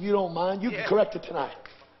 minutes if you don't mind. You can correct it tonight.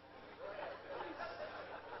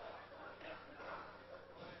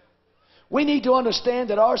 We need to understand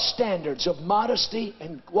that our standards of modesty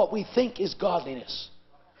and what we think is godliness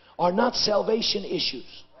are not salvation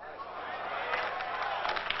issues.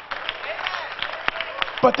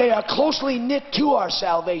 But they are closely knit to our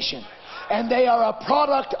salvation. And they are a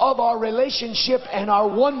product of our relationship and our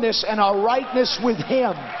oneness and our rightness with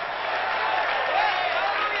Him.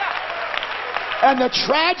 And the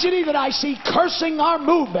tragedy that I see cursing our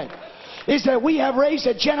movement is that we have raised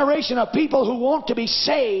a generation of people who want to be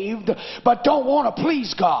saved but don't want to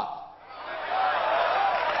please God.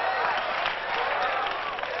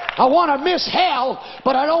 I want to miss hell,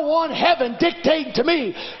 but I don't want heaven dictating to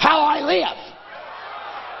me how I live.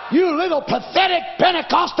 You little pathetic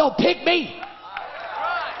Pentecostal pygmy.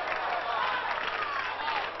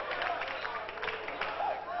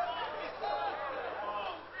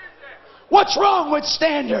 What's wrong with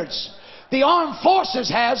standards? The armed forces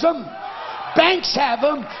has them. Banks have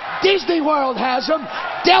them. Disney World has them.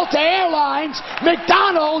 Delta Airlines,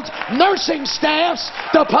 McDonald's, nursing staffs,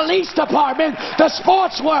 the police department, the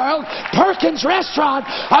sports world, Perkins Restaurant.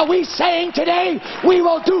 Are we saying today we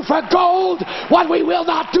will do for gold what we will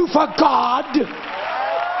not do for God?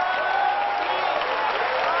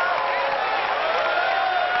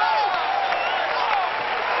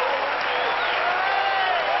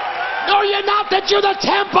 No, you're not. That you're the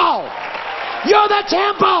temple. You're the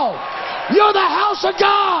temple. You're the house of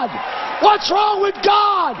God. What's wrong with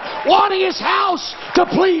God wanting His house to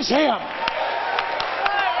please Him?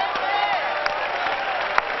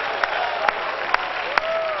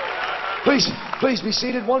 Please be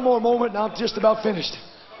seated. One more moment and I'm just about finished.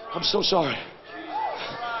 I'm so sorry.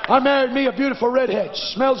 I married me a beautiful redhead.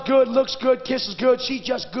 She smells good, looks good, kisses good. She's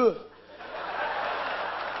just good.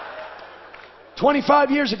 25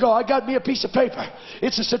 years ago, I got me a piece of paper.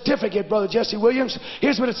 It's a certificate, Brother Jesse Williams.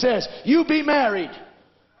 Here's what it says. You be married.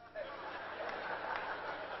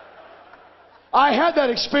 I had that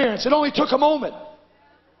experience. It only took a moment.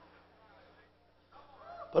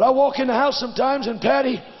 But I walk in the house sometimes and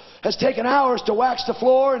Patty has taken hours to wax the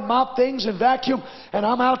floor and mop things and vacuum, and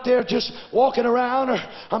I'm out there just walking around, or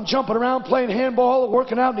I'm jumping around playing handball or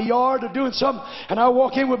working out in the yard or doing something, and I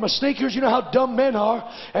walk in with my sneakers. You know how dumb men are,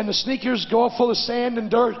 and the sneakers go all full of sand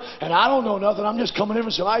and dirt, and I don't know nothing. I'm just coming in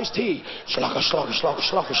with some iced tea. Slugger, slugger, slugger,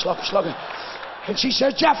 slugger, slugger, slugger. And she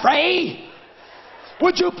says, Jeffrey,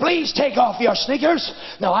 would you please take off your sneakers?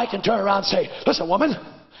 Now I can turn around and say, listen, woman,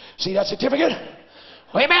 see that certificate?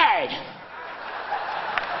 We're married.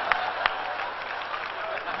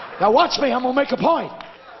 Now watch me, I'm going to make a point.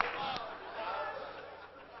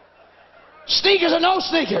 Sneakers or no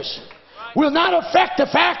sneakers will not affect the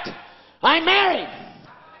fact I'm married.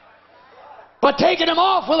 But taking them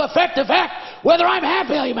off will affect the fact whether I'm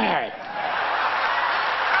happily married.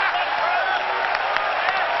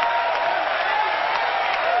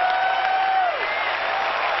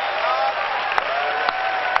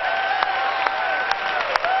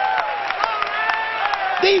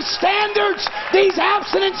 These standards, these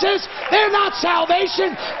abstinences, they're not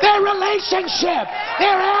salvation. They're relationship.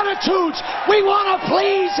 They're attitudes. We want to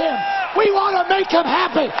please Him. We want to make Him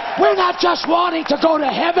happy. We're not just wanting to go to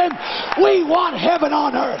heaven. We want heaven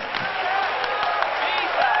on earth.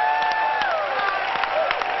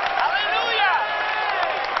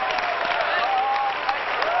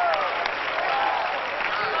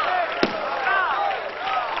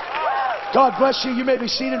 God bless you. You may be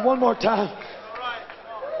seated one more time.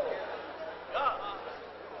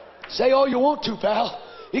 Say all you want to, pal.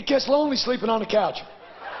 It gets lonely sleeping on the couch.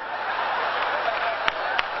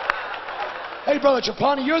 Hey, Brother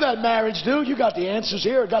Trapani, you're that marriage dude. You got the answers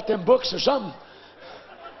here, or got them books or something.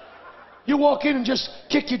 You walk in and just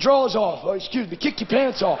kick your drawers off. Or excuse me, kick your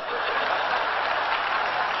pants off.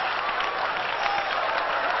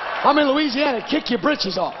 I'm in Louisiana. Kick your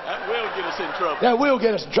britches off. That will get us in trouble. That will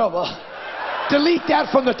get us in trouble. Delete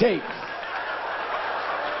that from the tape.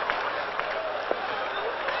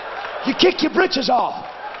 You kick your britches off.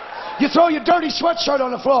 You throw your dirty sweatshirt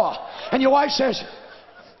on the floor. And your wife says,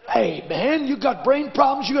 hey, man, you got brain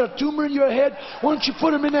problems. You got a tumor in your head. Why don't you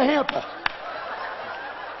put them in the hamper?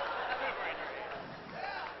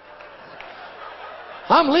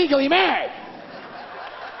 I'm legally married.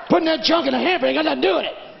 Putting that junk in the hamper ain't got nothing to do with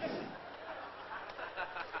it.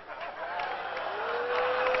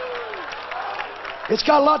 It's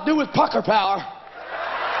got a lot to do with pucker power.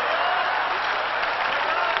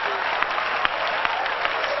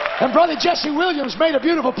 And Brother Jesse Williams made a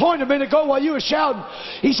beautiful point a minute ago while you were shouting.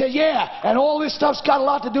 He said, yeah, and all this stuff's got a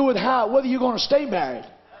lot to do with whether you're going to stay married.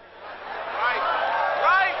 Right.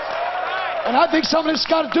 And I think some of this has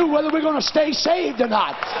got to do whether we're going to stay saved or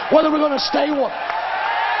not. Whether we're going to stay what.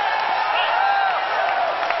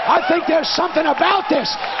 I think there's something about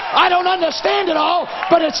this. I don't understand it all,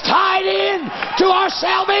 but it's tied in to our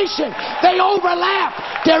salvation. They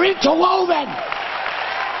overlap. They're interwoven.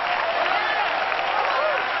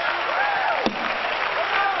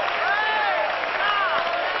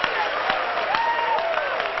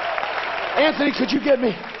 Anthony, could you get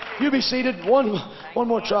me? You be seated. One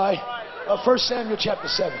more try. 1 Samuel chapter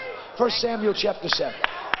 7. 1 Samuel chapter 7.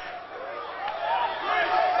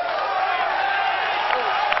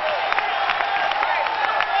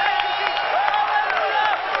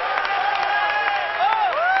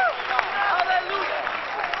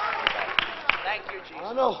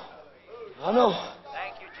 I know.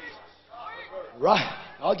 Thank you, Jesus. Right.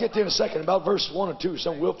 I'll get there in a second. About verse 1 or 2.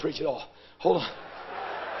 Some will preach it all. Hold on.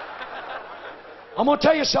 I'm going to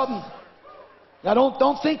tell you something. Now,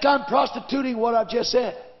 don't think I'm prostituting what I've just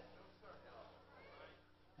said.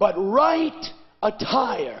 But right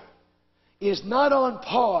attire is not on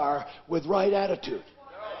par with right attitude.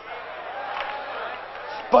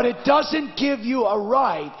 But it doesn't give you a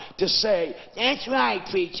right to say, That's right,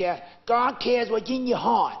 preacher. God cares what's in your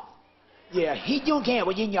heart. yeah, He don't care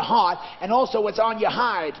what's in your heart and also what's on your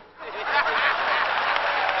hide.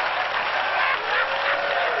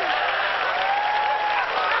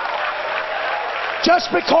 just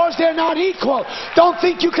because they're not equal, don't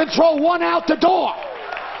think you can throw one out the door.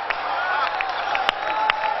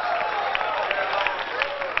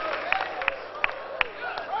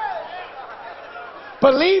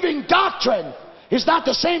 Believing doctrine is not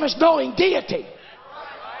the same as knowing deity.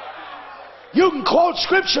 You can quote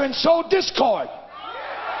scripture and sow discord.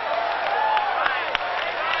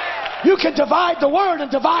 You can divide the word and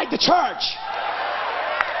divide the church.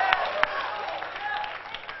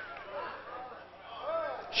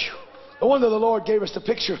 No wonder the Lord gave us the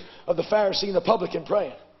picture of the Pharisee and the publican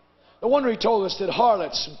praying. No wonder He told us that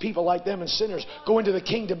harlots and people like them and sinners go into the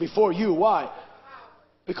kingdom before you. Why?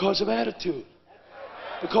 Because of attitude.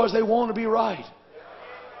 Because they want to be right.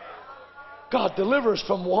 God, deliver us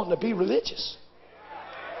from wanting to be religious.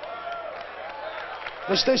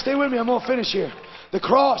 Now stay with me. I'm going to finish here. The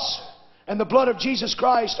cross and the blood of Jesus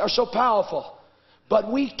Christ are so powerful,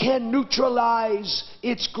 but we can neutralize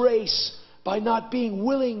its grace by not being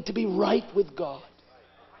willing to be right with God.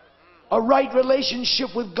 A right relationship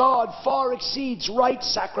with God far exceeds right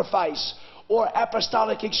sacrifice or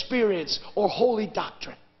apostolic experience or holy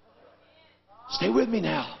doctrine. Stay with me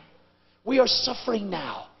now. We are suffering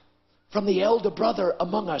now from the elder brother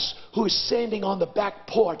among us who is standing on the back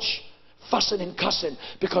porch fussing and cussing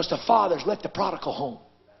because the father's let the prodigal home.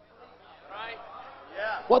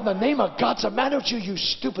 What in the name of God's the matter with you, you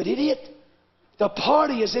stupid idiot? The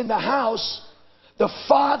party is in the house. The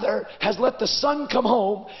father has let the son come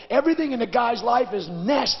home. Everything in the guy's life is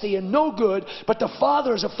nasty and no good, but the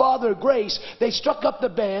father is a father of grace. They struck up the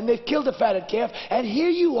band. They've killed a fatted calf. And here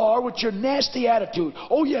you are with your nasty attitude.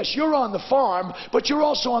 Oh, yes, you're on the farm, but you're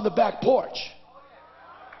also on the back porch.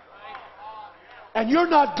 And you're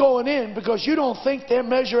not going in because you don't think they're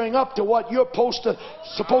measuring up to what you're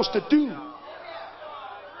supposed to do.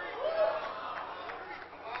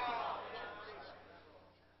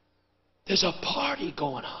 There's a party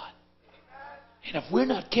going on. And if we're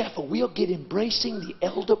not careful, we'll get embracing the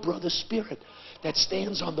elder brother spirit that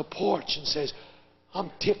stands on the porch and says, I'm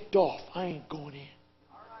ticked off. I ain't going in.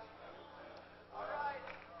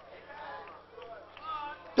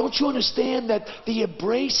 Don't you understand that the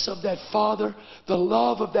embrace of that father, the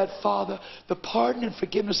love of that father, the pardon and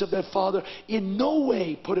forgiveness of that father in no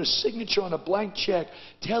way put a signature on a blank check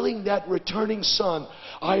telling that returning son,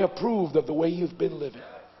 I approved of the way you've been living.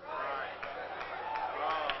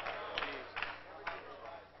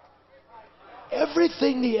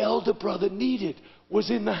 Everything the elder brother needed was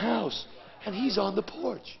in the house. And he's on the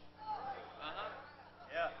porch.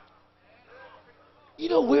 You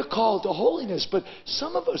know, we're called to holiness, but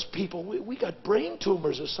some of us people, we got brain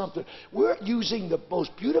tumors or something. We're using the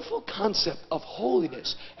most beautiful concept of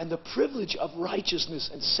holiness and the privilege of righteousness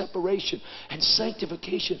and separation and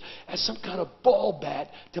sanctification as some kind of ball bat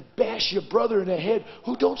to bash your brother in the head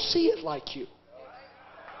who don't see it like you.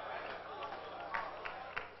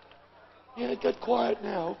 Yeah, it got quiet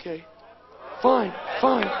now. Okay. Fine.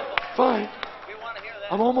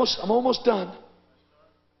 I'm almost done.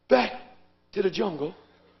 Back to the jungle.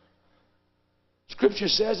 Scripture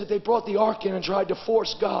says that they brought the ark in and tried to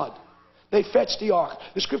force God. They fetched the ark.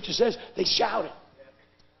 The scripture says they shouted.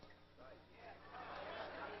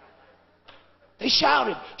 They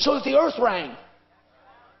shouted so that the earth rang.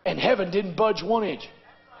 And heaven didn't budge 1 inch.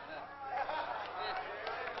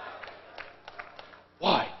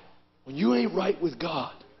 Why? When you ain't right with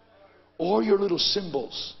God, all your little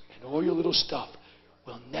symbols and all your little stuff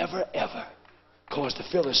will never ever cause the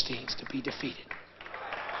Philistines to be defeated.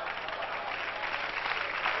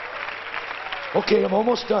 Okay, I'm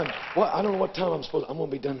almost done. Well, I don't know what time I'm going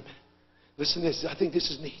to be done in a minute. Listen to this. I think this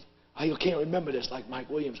is neat. I can't remember this like Mike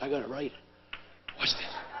Williams. I got to write it. Watch this.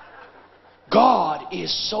 God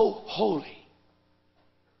is so holy,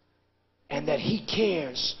 and that He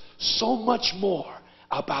cares so much more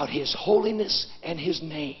about His holiness and His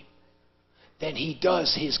name than He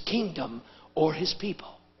does His kingdom or His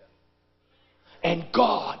people. And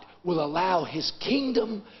God will allow His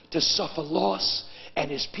kingdom to suffer loss and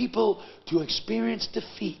His people to experience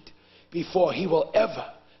defeat before He will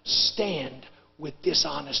ever stand with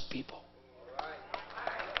dishonest people.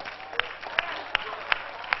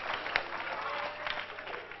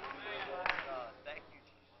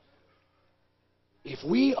 If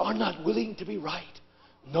we are not willing to be right,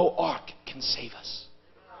 no ark can save us.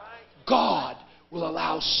 God will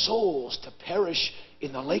allow souls to perish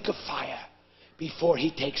in the lake of fire before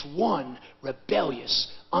He takes one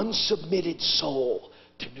rebellious, unsubmitted soul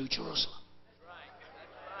to New Jerusalem.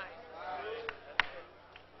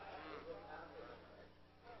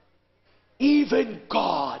 Even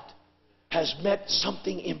God has met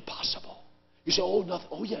something impossible. You say, oh, nothing.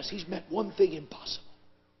 Oh, yes, He's met one thing impossible.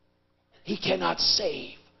 He cannot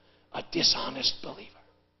save a dishonest believer.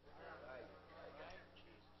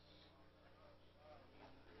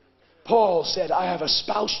 Paul said, I have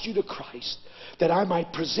espoused you to Christ that I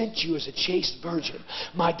might present you as a chaste virgin.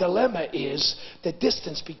 My dilemma is the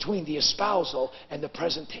distance between the espousal and the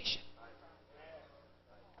presentation.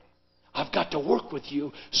 I've got to work with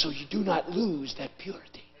you so you do not lose that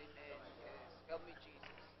purity.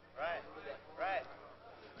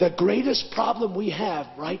 The greatest problem we have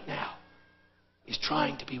right now is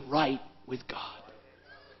trying to be right with God.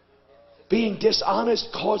 Being dishonest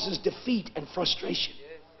causes defeat and frustration.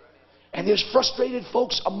 And there's frustrated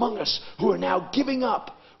folks among us who are now giving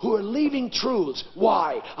up, who are leaving truths.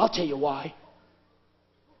 Why? I'll tell you why.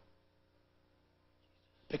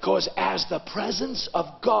 Because as the presence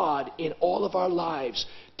of God in all of our lives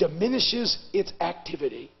diminishes its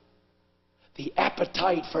activity, the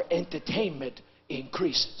appetite for entertainment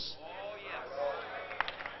increases.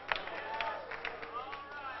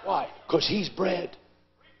 Why? Because He's bread,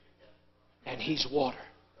 and He's water,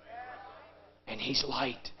 and He's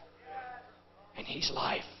light, and He's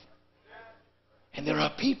life. And there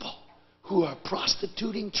are people who are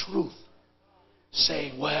prostituting truth,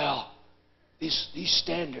 saying, well, these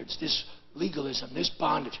standards, this legalism, this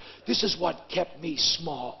bondage, this is what kept me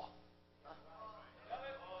small.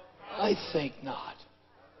 I think not.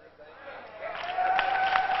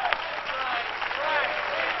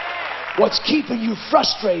 What's keeping you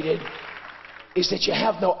frustrated is that you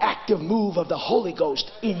have no active move of the Holy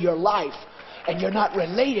Ghost in your life, and you're not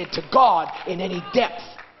related to God in any depth.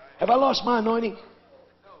 Have I lost my anointing?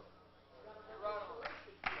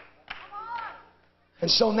 And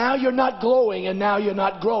so now you're not glowing, and now you're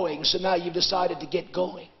not growing, so now you've decided to get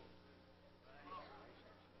going.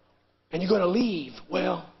 And you're going to leave.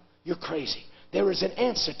 Well, you're crazy. There is an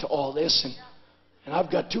answer to all this, and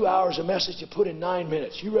I've got 2 hours of message to put in 9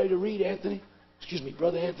 minutes. You ready to read, Anthony? Excuse me,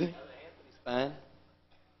 Brother Anthony. Fine.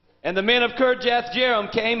 And the men of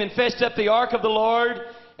Kirjath-jearim came and fetched up the ark of the Lord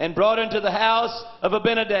and brought into the house of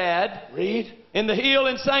Abinadab. Read. In the hill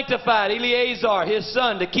and sanctified Eleazar his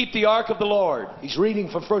son to keep the ark of the Lord. He's reading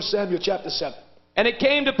from 1 Samuel chapter 7. And it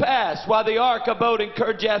came to pass while the ark abode in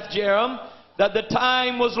Kirjath-jearim that the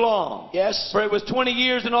time was long. Yes. For it was 20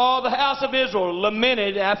 years, and all the house of Israel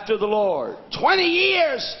lamented after the Lord. 20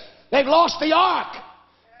 years they've lost the ark.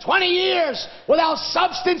 20 years without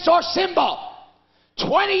substance or symbol.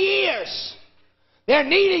 20 years. They're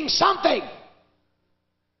needing something.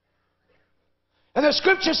 And the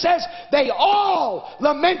scripture says they all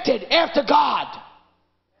lamented after God.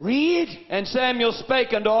 Read. And Samuel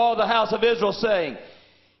spake unto all the house of Israel, saying,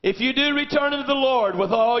 if you do return unto the Lord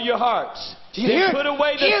with all your hearts, Do you then hear? put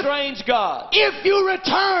away the strange God. If you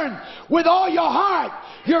return with all your heart,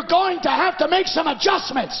 you're going to have to make some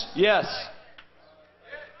adjustments. Yes.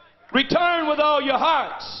 Return with all your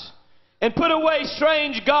hearts, and put away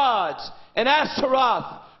strange gods and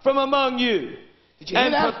Ashtaroth from among you. Did you hear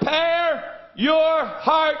And that? prepare your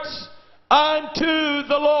hearts unto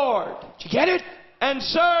the Lord, Did you get it? and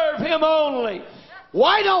serve Him only.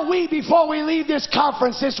 Why don't we, before we leave this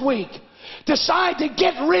conference this week, decide to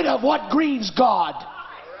get rid of what grieves God?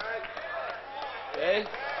 Okay?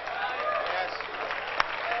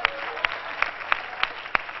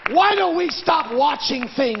 Why don't we stop watching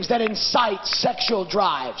things that incite sexual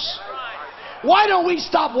drives? Why don't we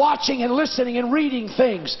stop watching and listening and reading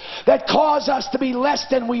things that cause us to be less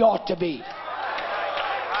than we ought to be?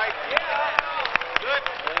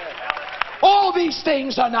 All these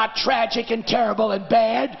things are not tragic and terrible and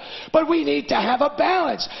bad, but we need to have a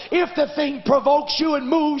balance. If the thing provokes you and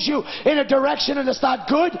moves you in a direction and it's not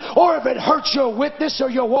good, or if it hurts your witness or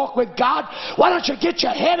your walk with God, why don't you get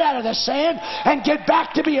your head out of the sand and get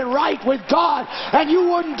back to being right with God? And you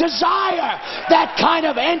wouldn't desire that kind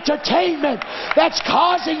of entertainment that's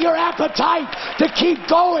causing your appetite to keep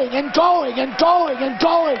going and going and going and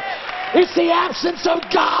going. It's the absence of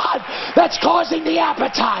God that's causing the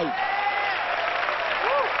appetite.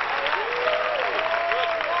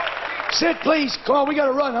 Sit, please. Come on, we got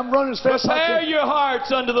to run. I'm running as fast as I Prepare can. your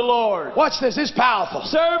hearts unto the Lord. Watch this. This is powerful.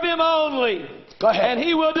 Serve Him only. Go ahead. And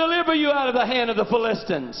He will deliver you out of the hand of the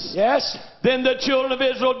Philistines. Yes? Then the children of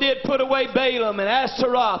Israel did put away Balaam and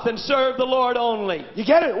Ashtaroth and serve the Lord only. You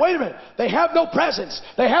get it? Wait a minute. They have no presence.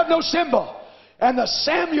 They have no symbol. And the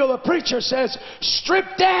Samuel, the preacher, says,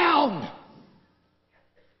 strip down.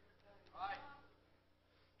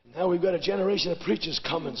 Now we've got a generation of preachers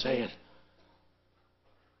coming saying,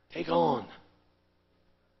 take on.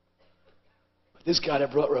 But this guy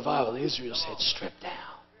that brought revival to Israel said, strip down.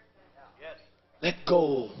 Let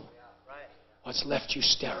go what's left you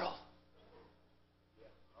sterile.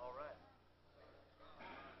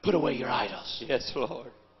 Put away your idols. Yes,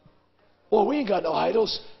 Lord. Well, we ain't got no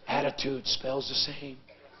idols. Attitude spells the same.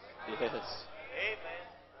 Yes.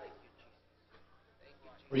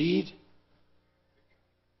 Read.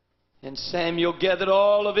 And Samuel gathered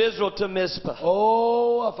all of Israel to Mizpah.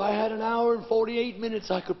 Oh, if I had an hour and 48 minutes,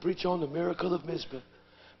 I could preach on the miracle of Mizpah.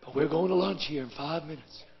 But we're going to lunch here in 5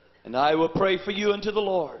 minutes. And I will pray for you unto the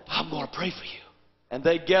Lord. I'm going to pray for you. And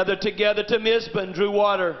they gathered together to Mizpah and drew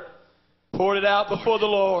water, poured it out before the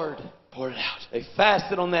Lord. Pour it out. They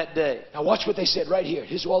fasted on that day. Now watch what they said right here.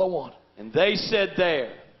 Here's all I want. And they said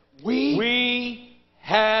there, we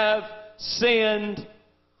have sinned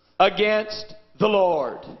against the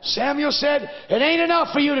Lord. Samuel said, it ain't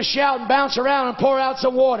enough for you to shout and bounce around and pour out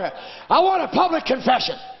some water. I want a public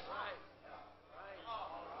confession.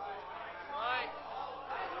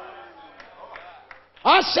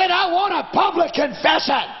 I said, I want a public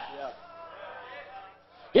confession.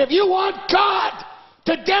 If you want God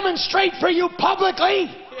to demonstrate for you publicly,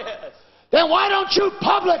 then why don't you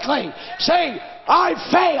publicly say,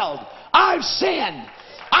 I've failed, I've sinned,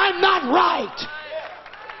 I'm not right.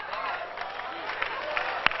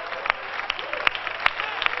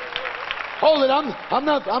 Hold it, I'm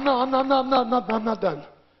not done.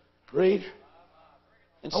 Read.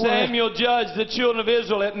 And Samuel judged the children of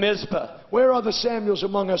Israel at Mizpah. Where are the Samuels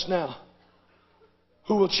among us now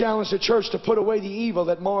who will challenge the church to put away the evil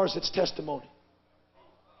that mars its testimony?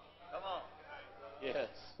 Come on. Yes.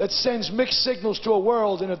 That sends mixed signals to a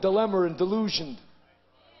world in a dilemma and delusion.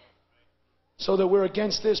 So that we're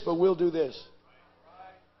against this, but we'll do this.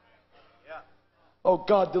 Oh,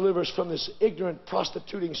 God, deliver us from this ignorant,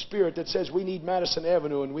 prostituting spirit that says we need Madison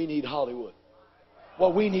Avenue and we need Hollywood.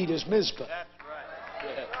 What we need is Mizpah.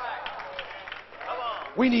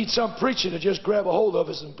 We need some preacher to just grab a hold of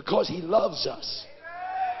us, and because he loves us,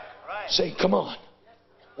 say, come on.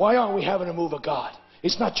 Why aren't we having a move of God?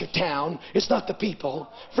 It's not your town. It's not the people.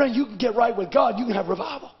 Friend, you can get right with God. You can have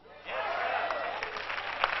revival.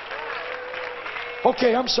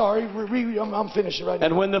 Okay, I'm sorry. I'm finishing right now.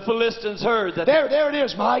 And when the Philistines heard that... There it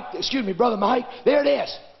is, Mike. Excuse me, Brother Mike. There it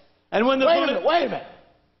is. And when the Wait a minute.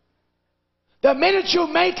 The minute you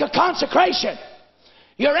make a consecration,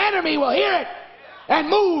 your enemy will hear it and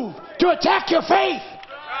move to attack your faith.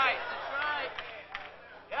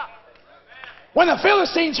 When the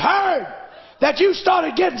Philistines heard that you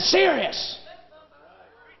started getting serious,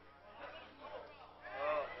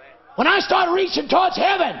 When I start reaching towards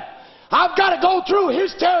heaven, I've got to go through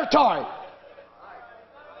His territory.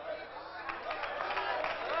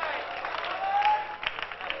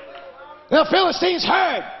 The Philistines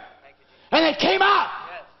heard, and they came out,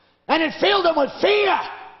 and it filled them with fear.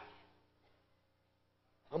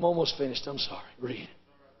 I'm almost finished. I'm sorry. Read.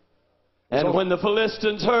 And when the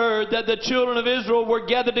Philistines heard that the children of Israel were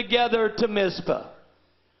gathered together to Mizpah,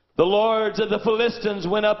 the lords of the Philistines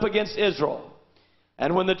went up against Israel.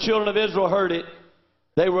 And when the children of Israel heard it,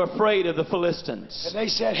 they were afraid of the Philistines. And they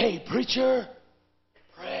said, hey, preacher,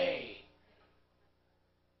 pray.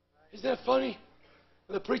 Isn't that funny?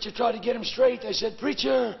 When the preacher tried to get him straight, they said,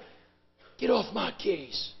 preacher, get off my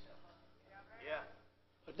case.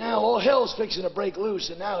 But now all hell's fixing to break loose,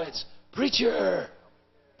 and now it's, preacher,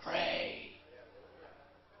 pray.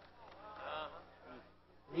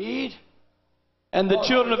 Read. And the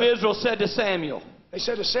children of Israel said to Samuel, they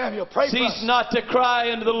said to Samuel, pray for us. cease not to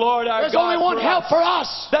cry unto the Lord our There's God only one for help us, for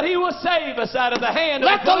us. that He will save us out of the hand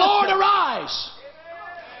Let of the the Lord Philistines. arise,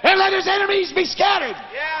 and let His enemies be scattered.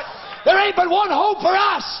 Yes. There ain't but one hope for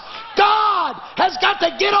us. God has got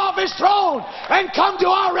to get off His throne and come to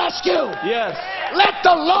our rescue. Yes. Let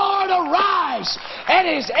the Lord arise and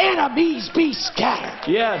His enemies be scattered.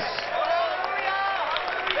 Yes.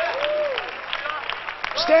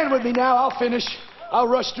 Stand with me now. I'll finish. I'll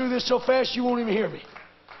rush through this so fast you won't even hear me.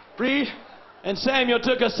 Read. And Samuel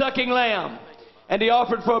took a sucking lamb, and he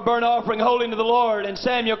offered for a burnt offering holy to the Lord. And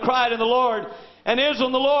Samuel cried unto the Lord, and Israel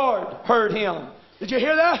and the Lord heard him. Did you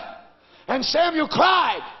hear that? And Samuel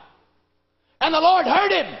cried, and the Lord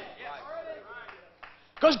heard him.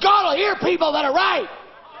 Because God will hear people that are right.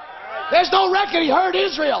 There's no record He heard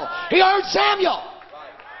Israel. He heard Samuel.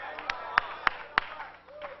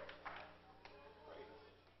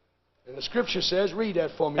 And the scripture says, read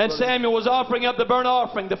that for me. And brother. Samuel was offering up the burnt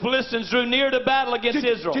offering. The Philistines drew near to battle against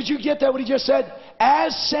Israel. Did you get that, what he just said?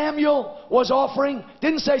 As Samuel was offering,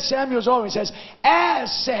 didn't say Samuel was offering, it says,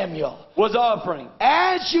 as Samuel. Was offering.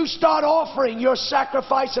 As you start offering your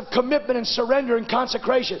sacrifice of commitment and surrender and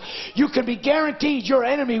consecration, you can be guaranteed your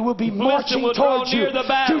enemy will be marching will draw towards you near the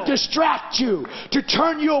battle. to distract you, to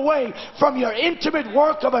turn you away from your intimate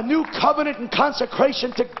work of a new covenant and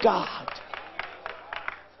consecration to God.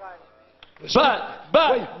 But.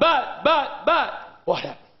 What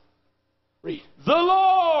happened? Read. The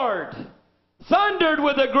Lord thundered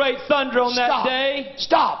with a great thunder on that day.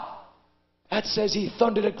 Stop. That says He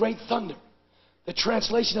thundered a great thunder. The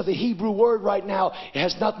translation of the Hebrew word right now, it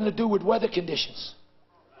has nothing to do with weather conditions.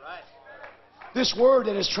 This word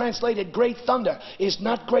that is translated great thunder is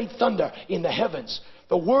not great thunder in the heavens.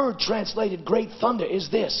 The word translated great thunder is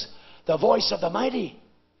this: the voice of the mighty.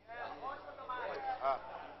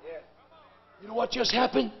 You know what just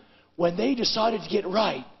happened? When they decided to get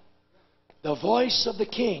right, the voice of the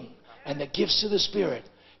King and the gifts of the Spirit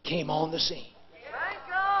came on the scene.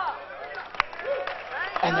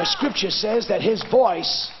 And the scripture says that His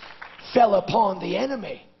voice fell upon the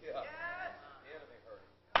enemy.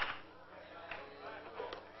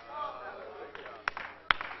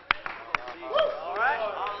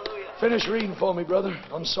 Finish reading for me, brother.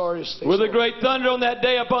 I'm sorry to stay With a slow. great thunder on that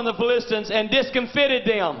day upon the Philistines, and discomfited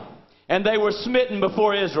them, and they were smitten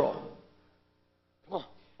before Israel. Come on.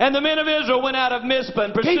 And the men of Israel went out of Mizpah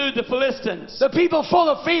and pursued the Philistines. The people full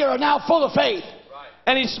of fear are now full of faith.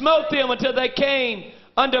 And he smote them until they came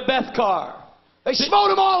under Bethkar. They smote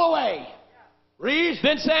them all away. Read.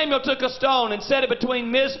 Then Samuel took a stone and set it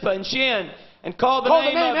between Mizpah and Shin, and called the Call the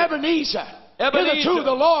name name of it. Ebenezer. Ebenezer. Hitherto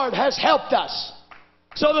the Lord has helped us.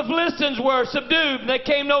 So the Philistines were subdued, and they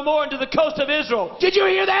came no more into the coast of Israel. Did you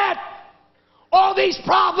hear that? All these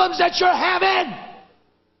problems that you're having,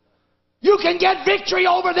 you can get victory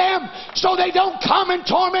over them so they don't come and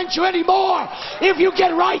torment you anymore if you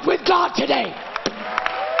get right with God today.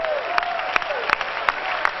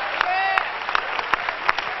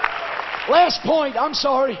 Last point, I'm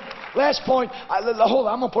sorry. Last point. Hold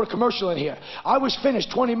on, I'm going to put a commercial in here. I was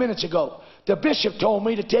finished 20 minutes ago. The bishop told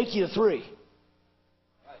me to take you to 3.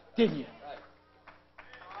 Didn't you?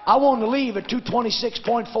 I wanted to leave at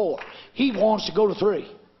 226.4. He wants to go to 3.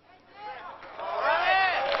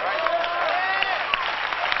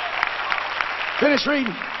 Finish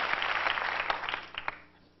reading.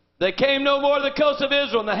 They came no more to the coast of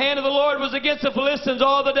Israel, and the hand of the Lord was against the Philistines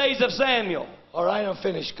all the days of Samuel. All right, I'm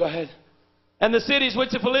finished. Go ahead. And the cities which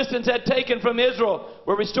the Philistines had taken from Israel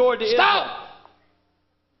were restored to Israel. Stop!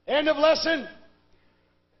 End of lesson.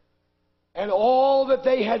 And all that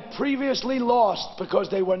they had previously lost because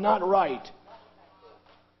they were not right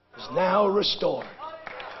is now restored.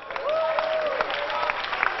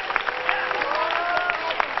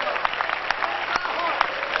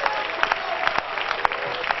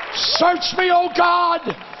 Search me, O God,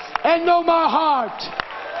 and know my heart.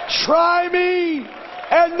 Try me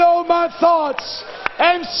and know my thoughts,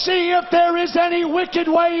 and see if there is any wicked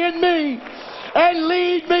way in me, and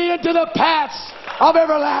lead me into the paths of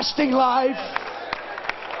everlasting life.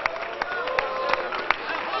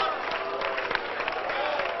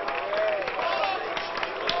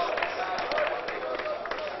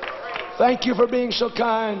 Thank you for being so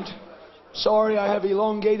kind. Sorry I have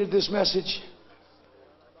elongated this message,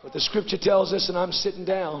 but the scripture tells us, and I'm sitting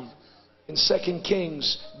down in 2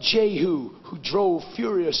 Kings, Jehu, who drove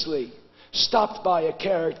furiously, stopped by a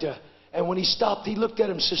character, and when he stopped, he looked at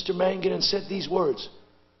him, Sister Mangan, and said these words: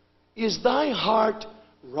 "Is thy heart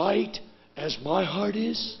right as my heart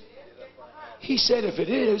is?" He said, "If it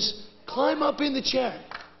is, climb up in the chariot."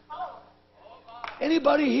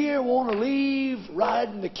 Anybody here want to leave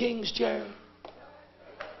riding the king's chariot?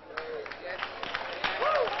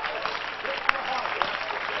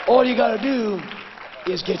 All you got to do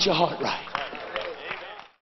is get your heart right.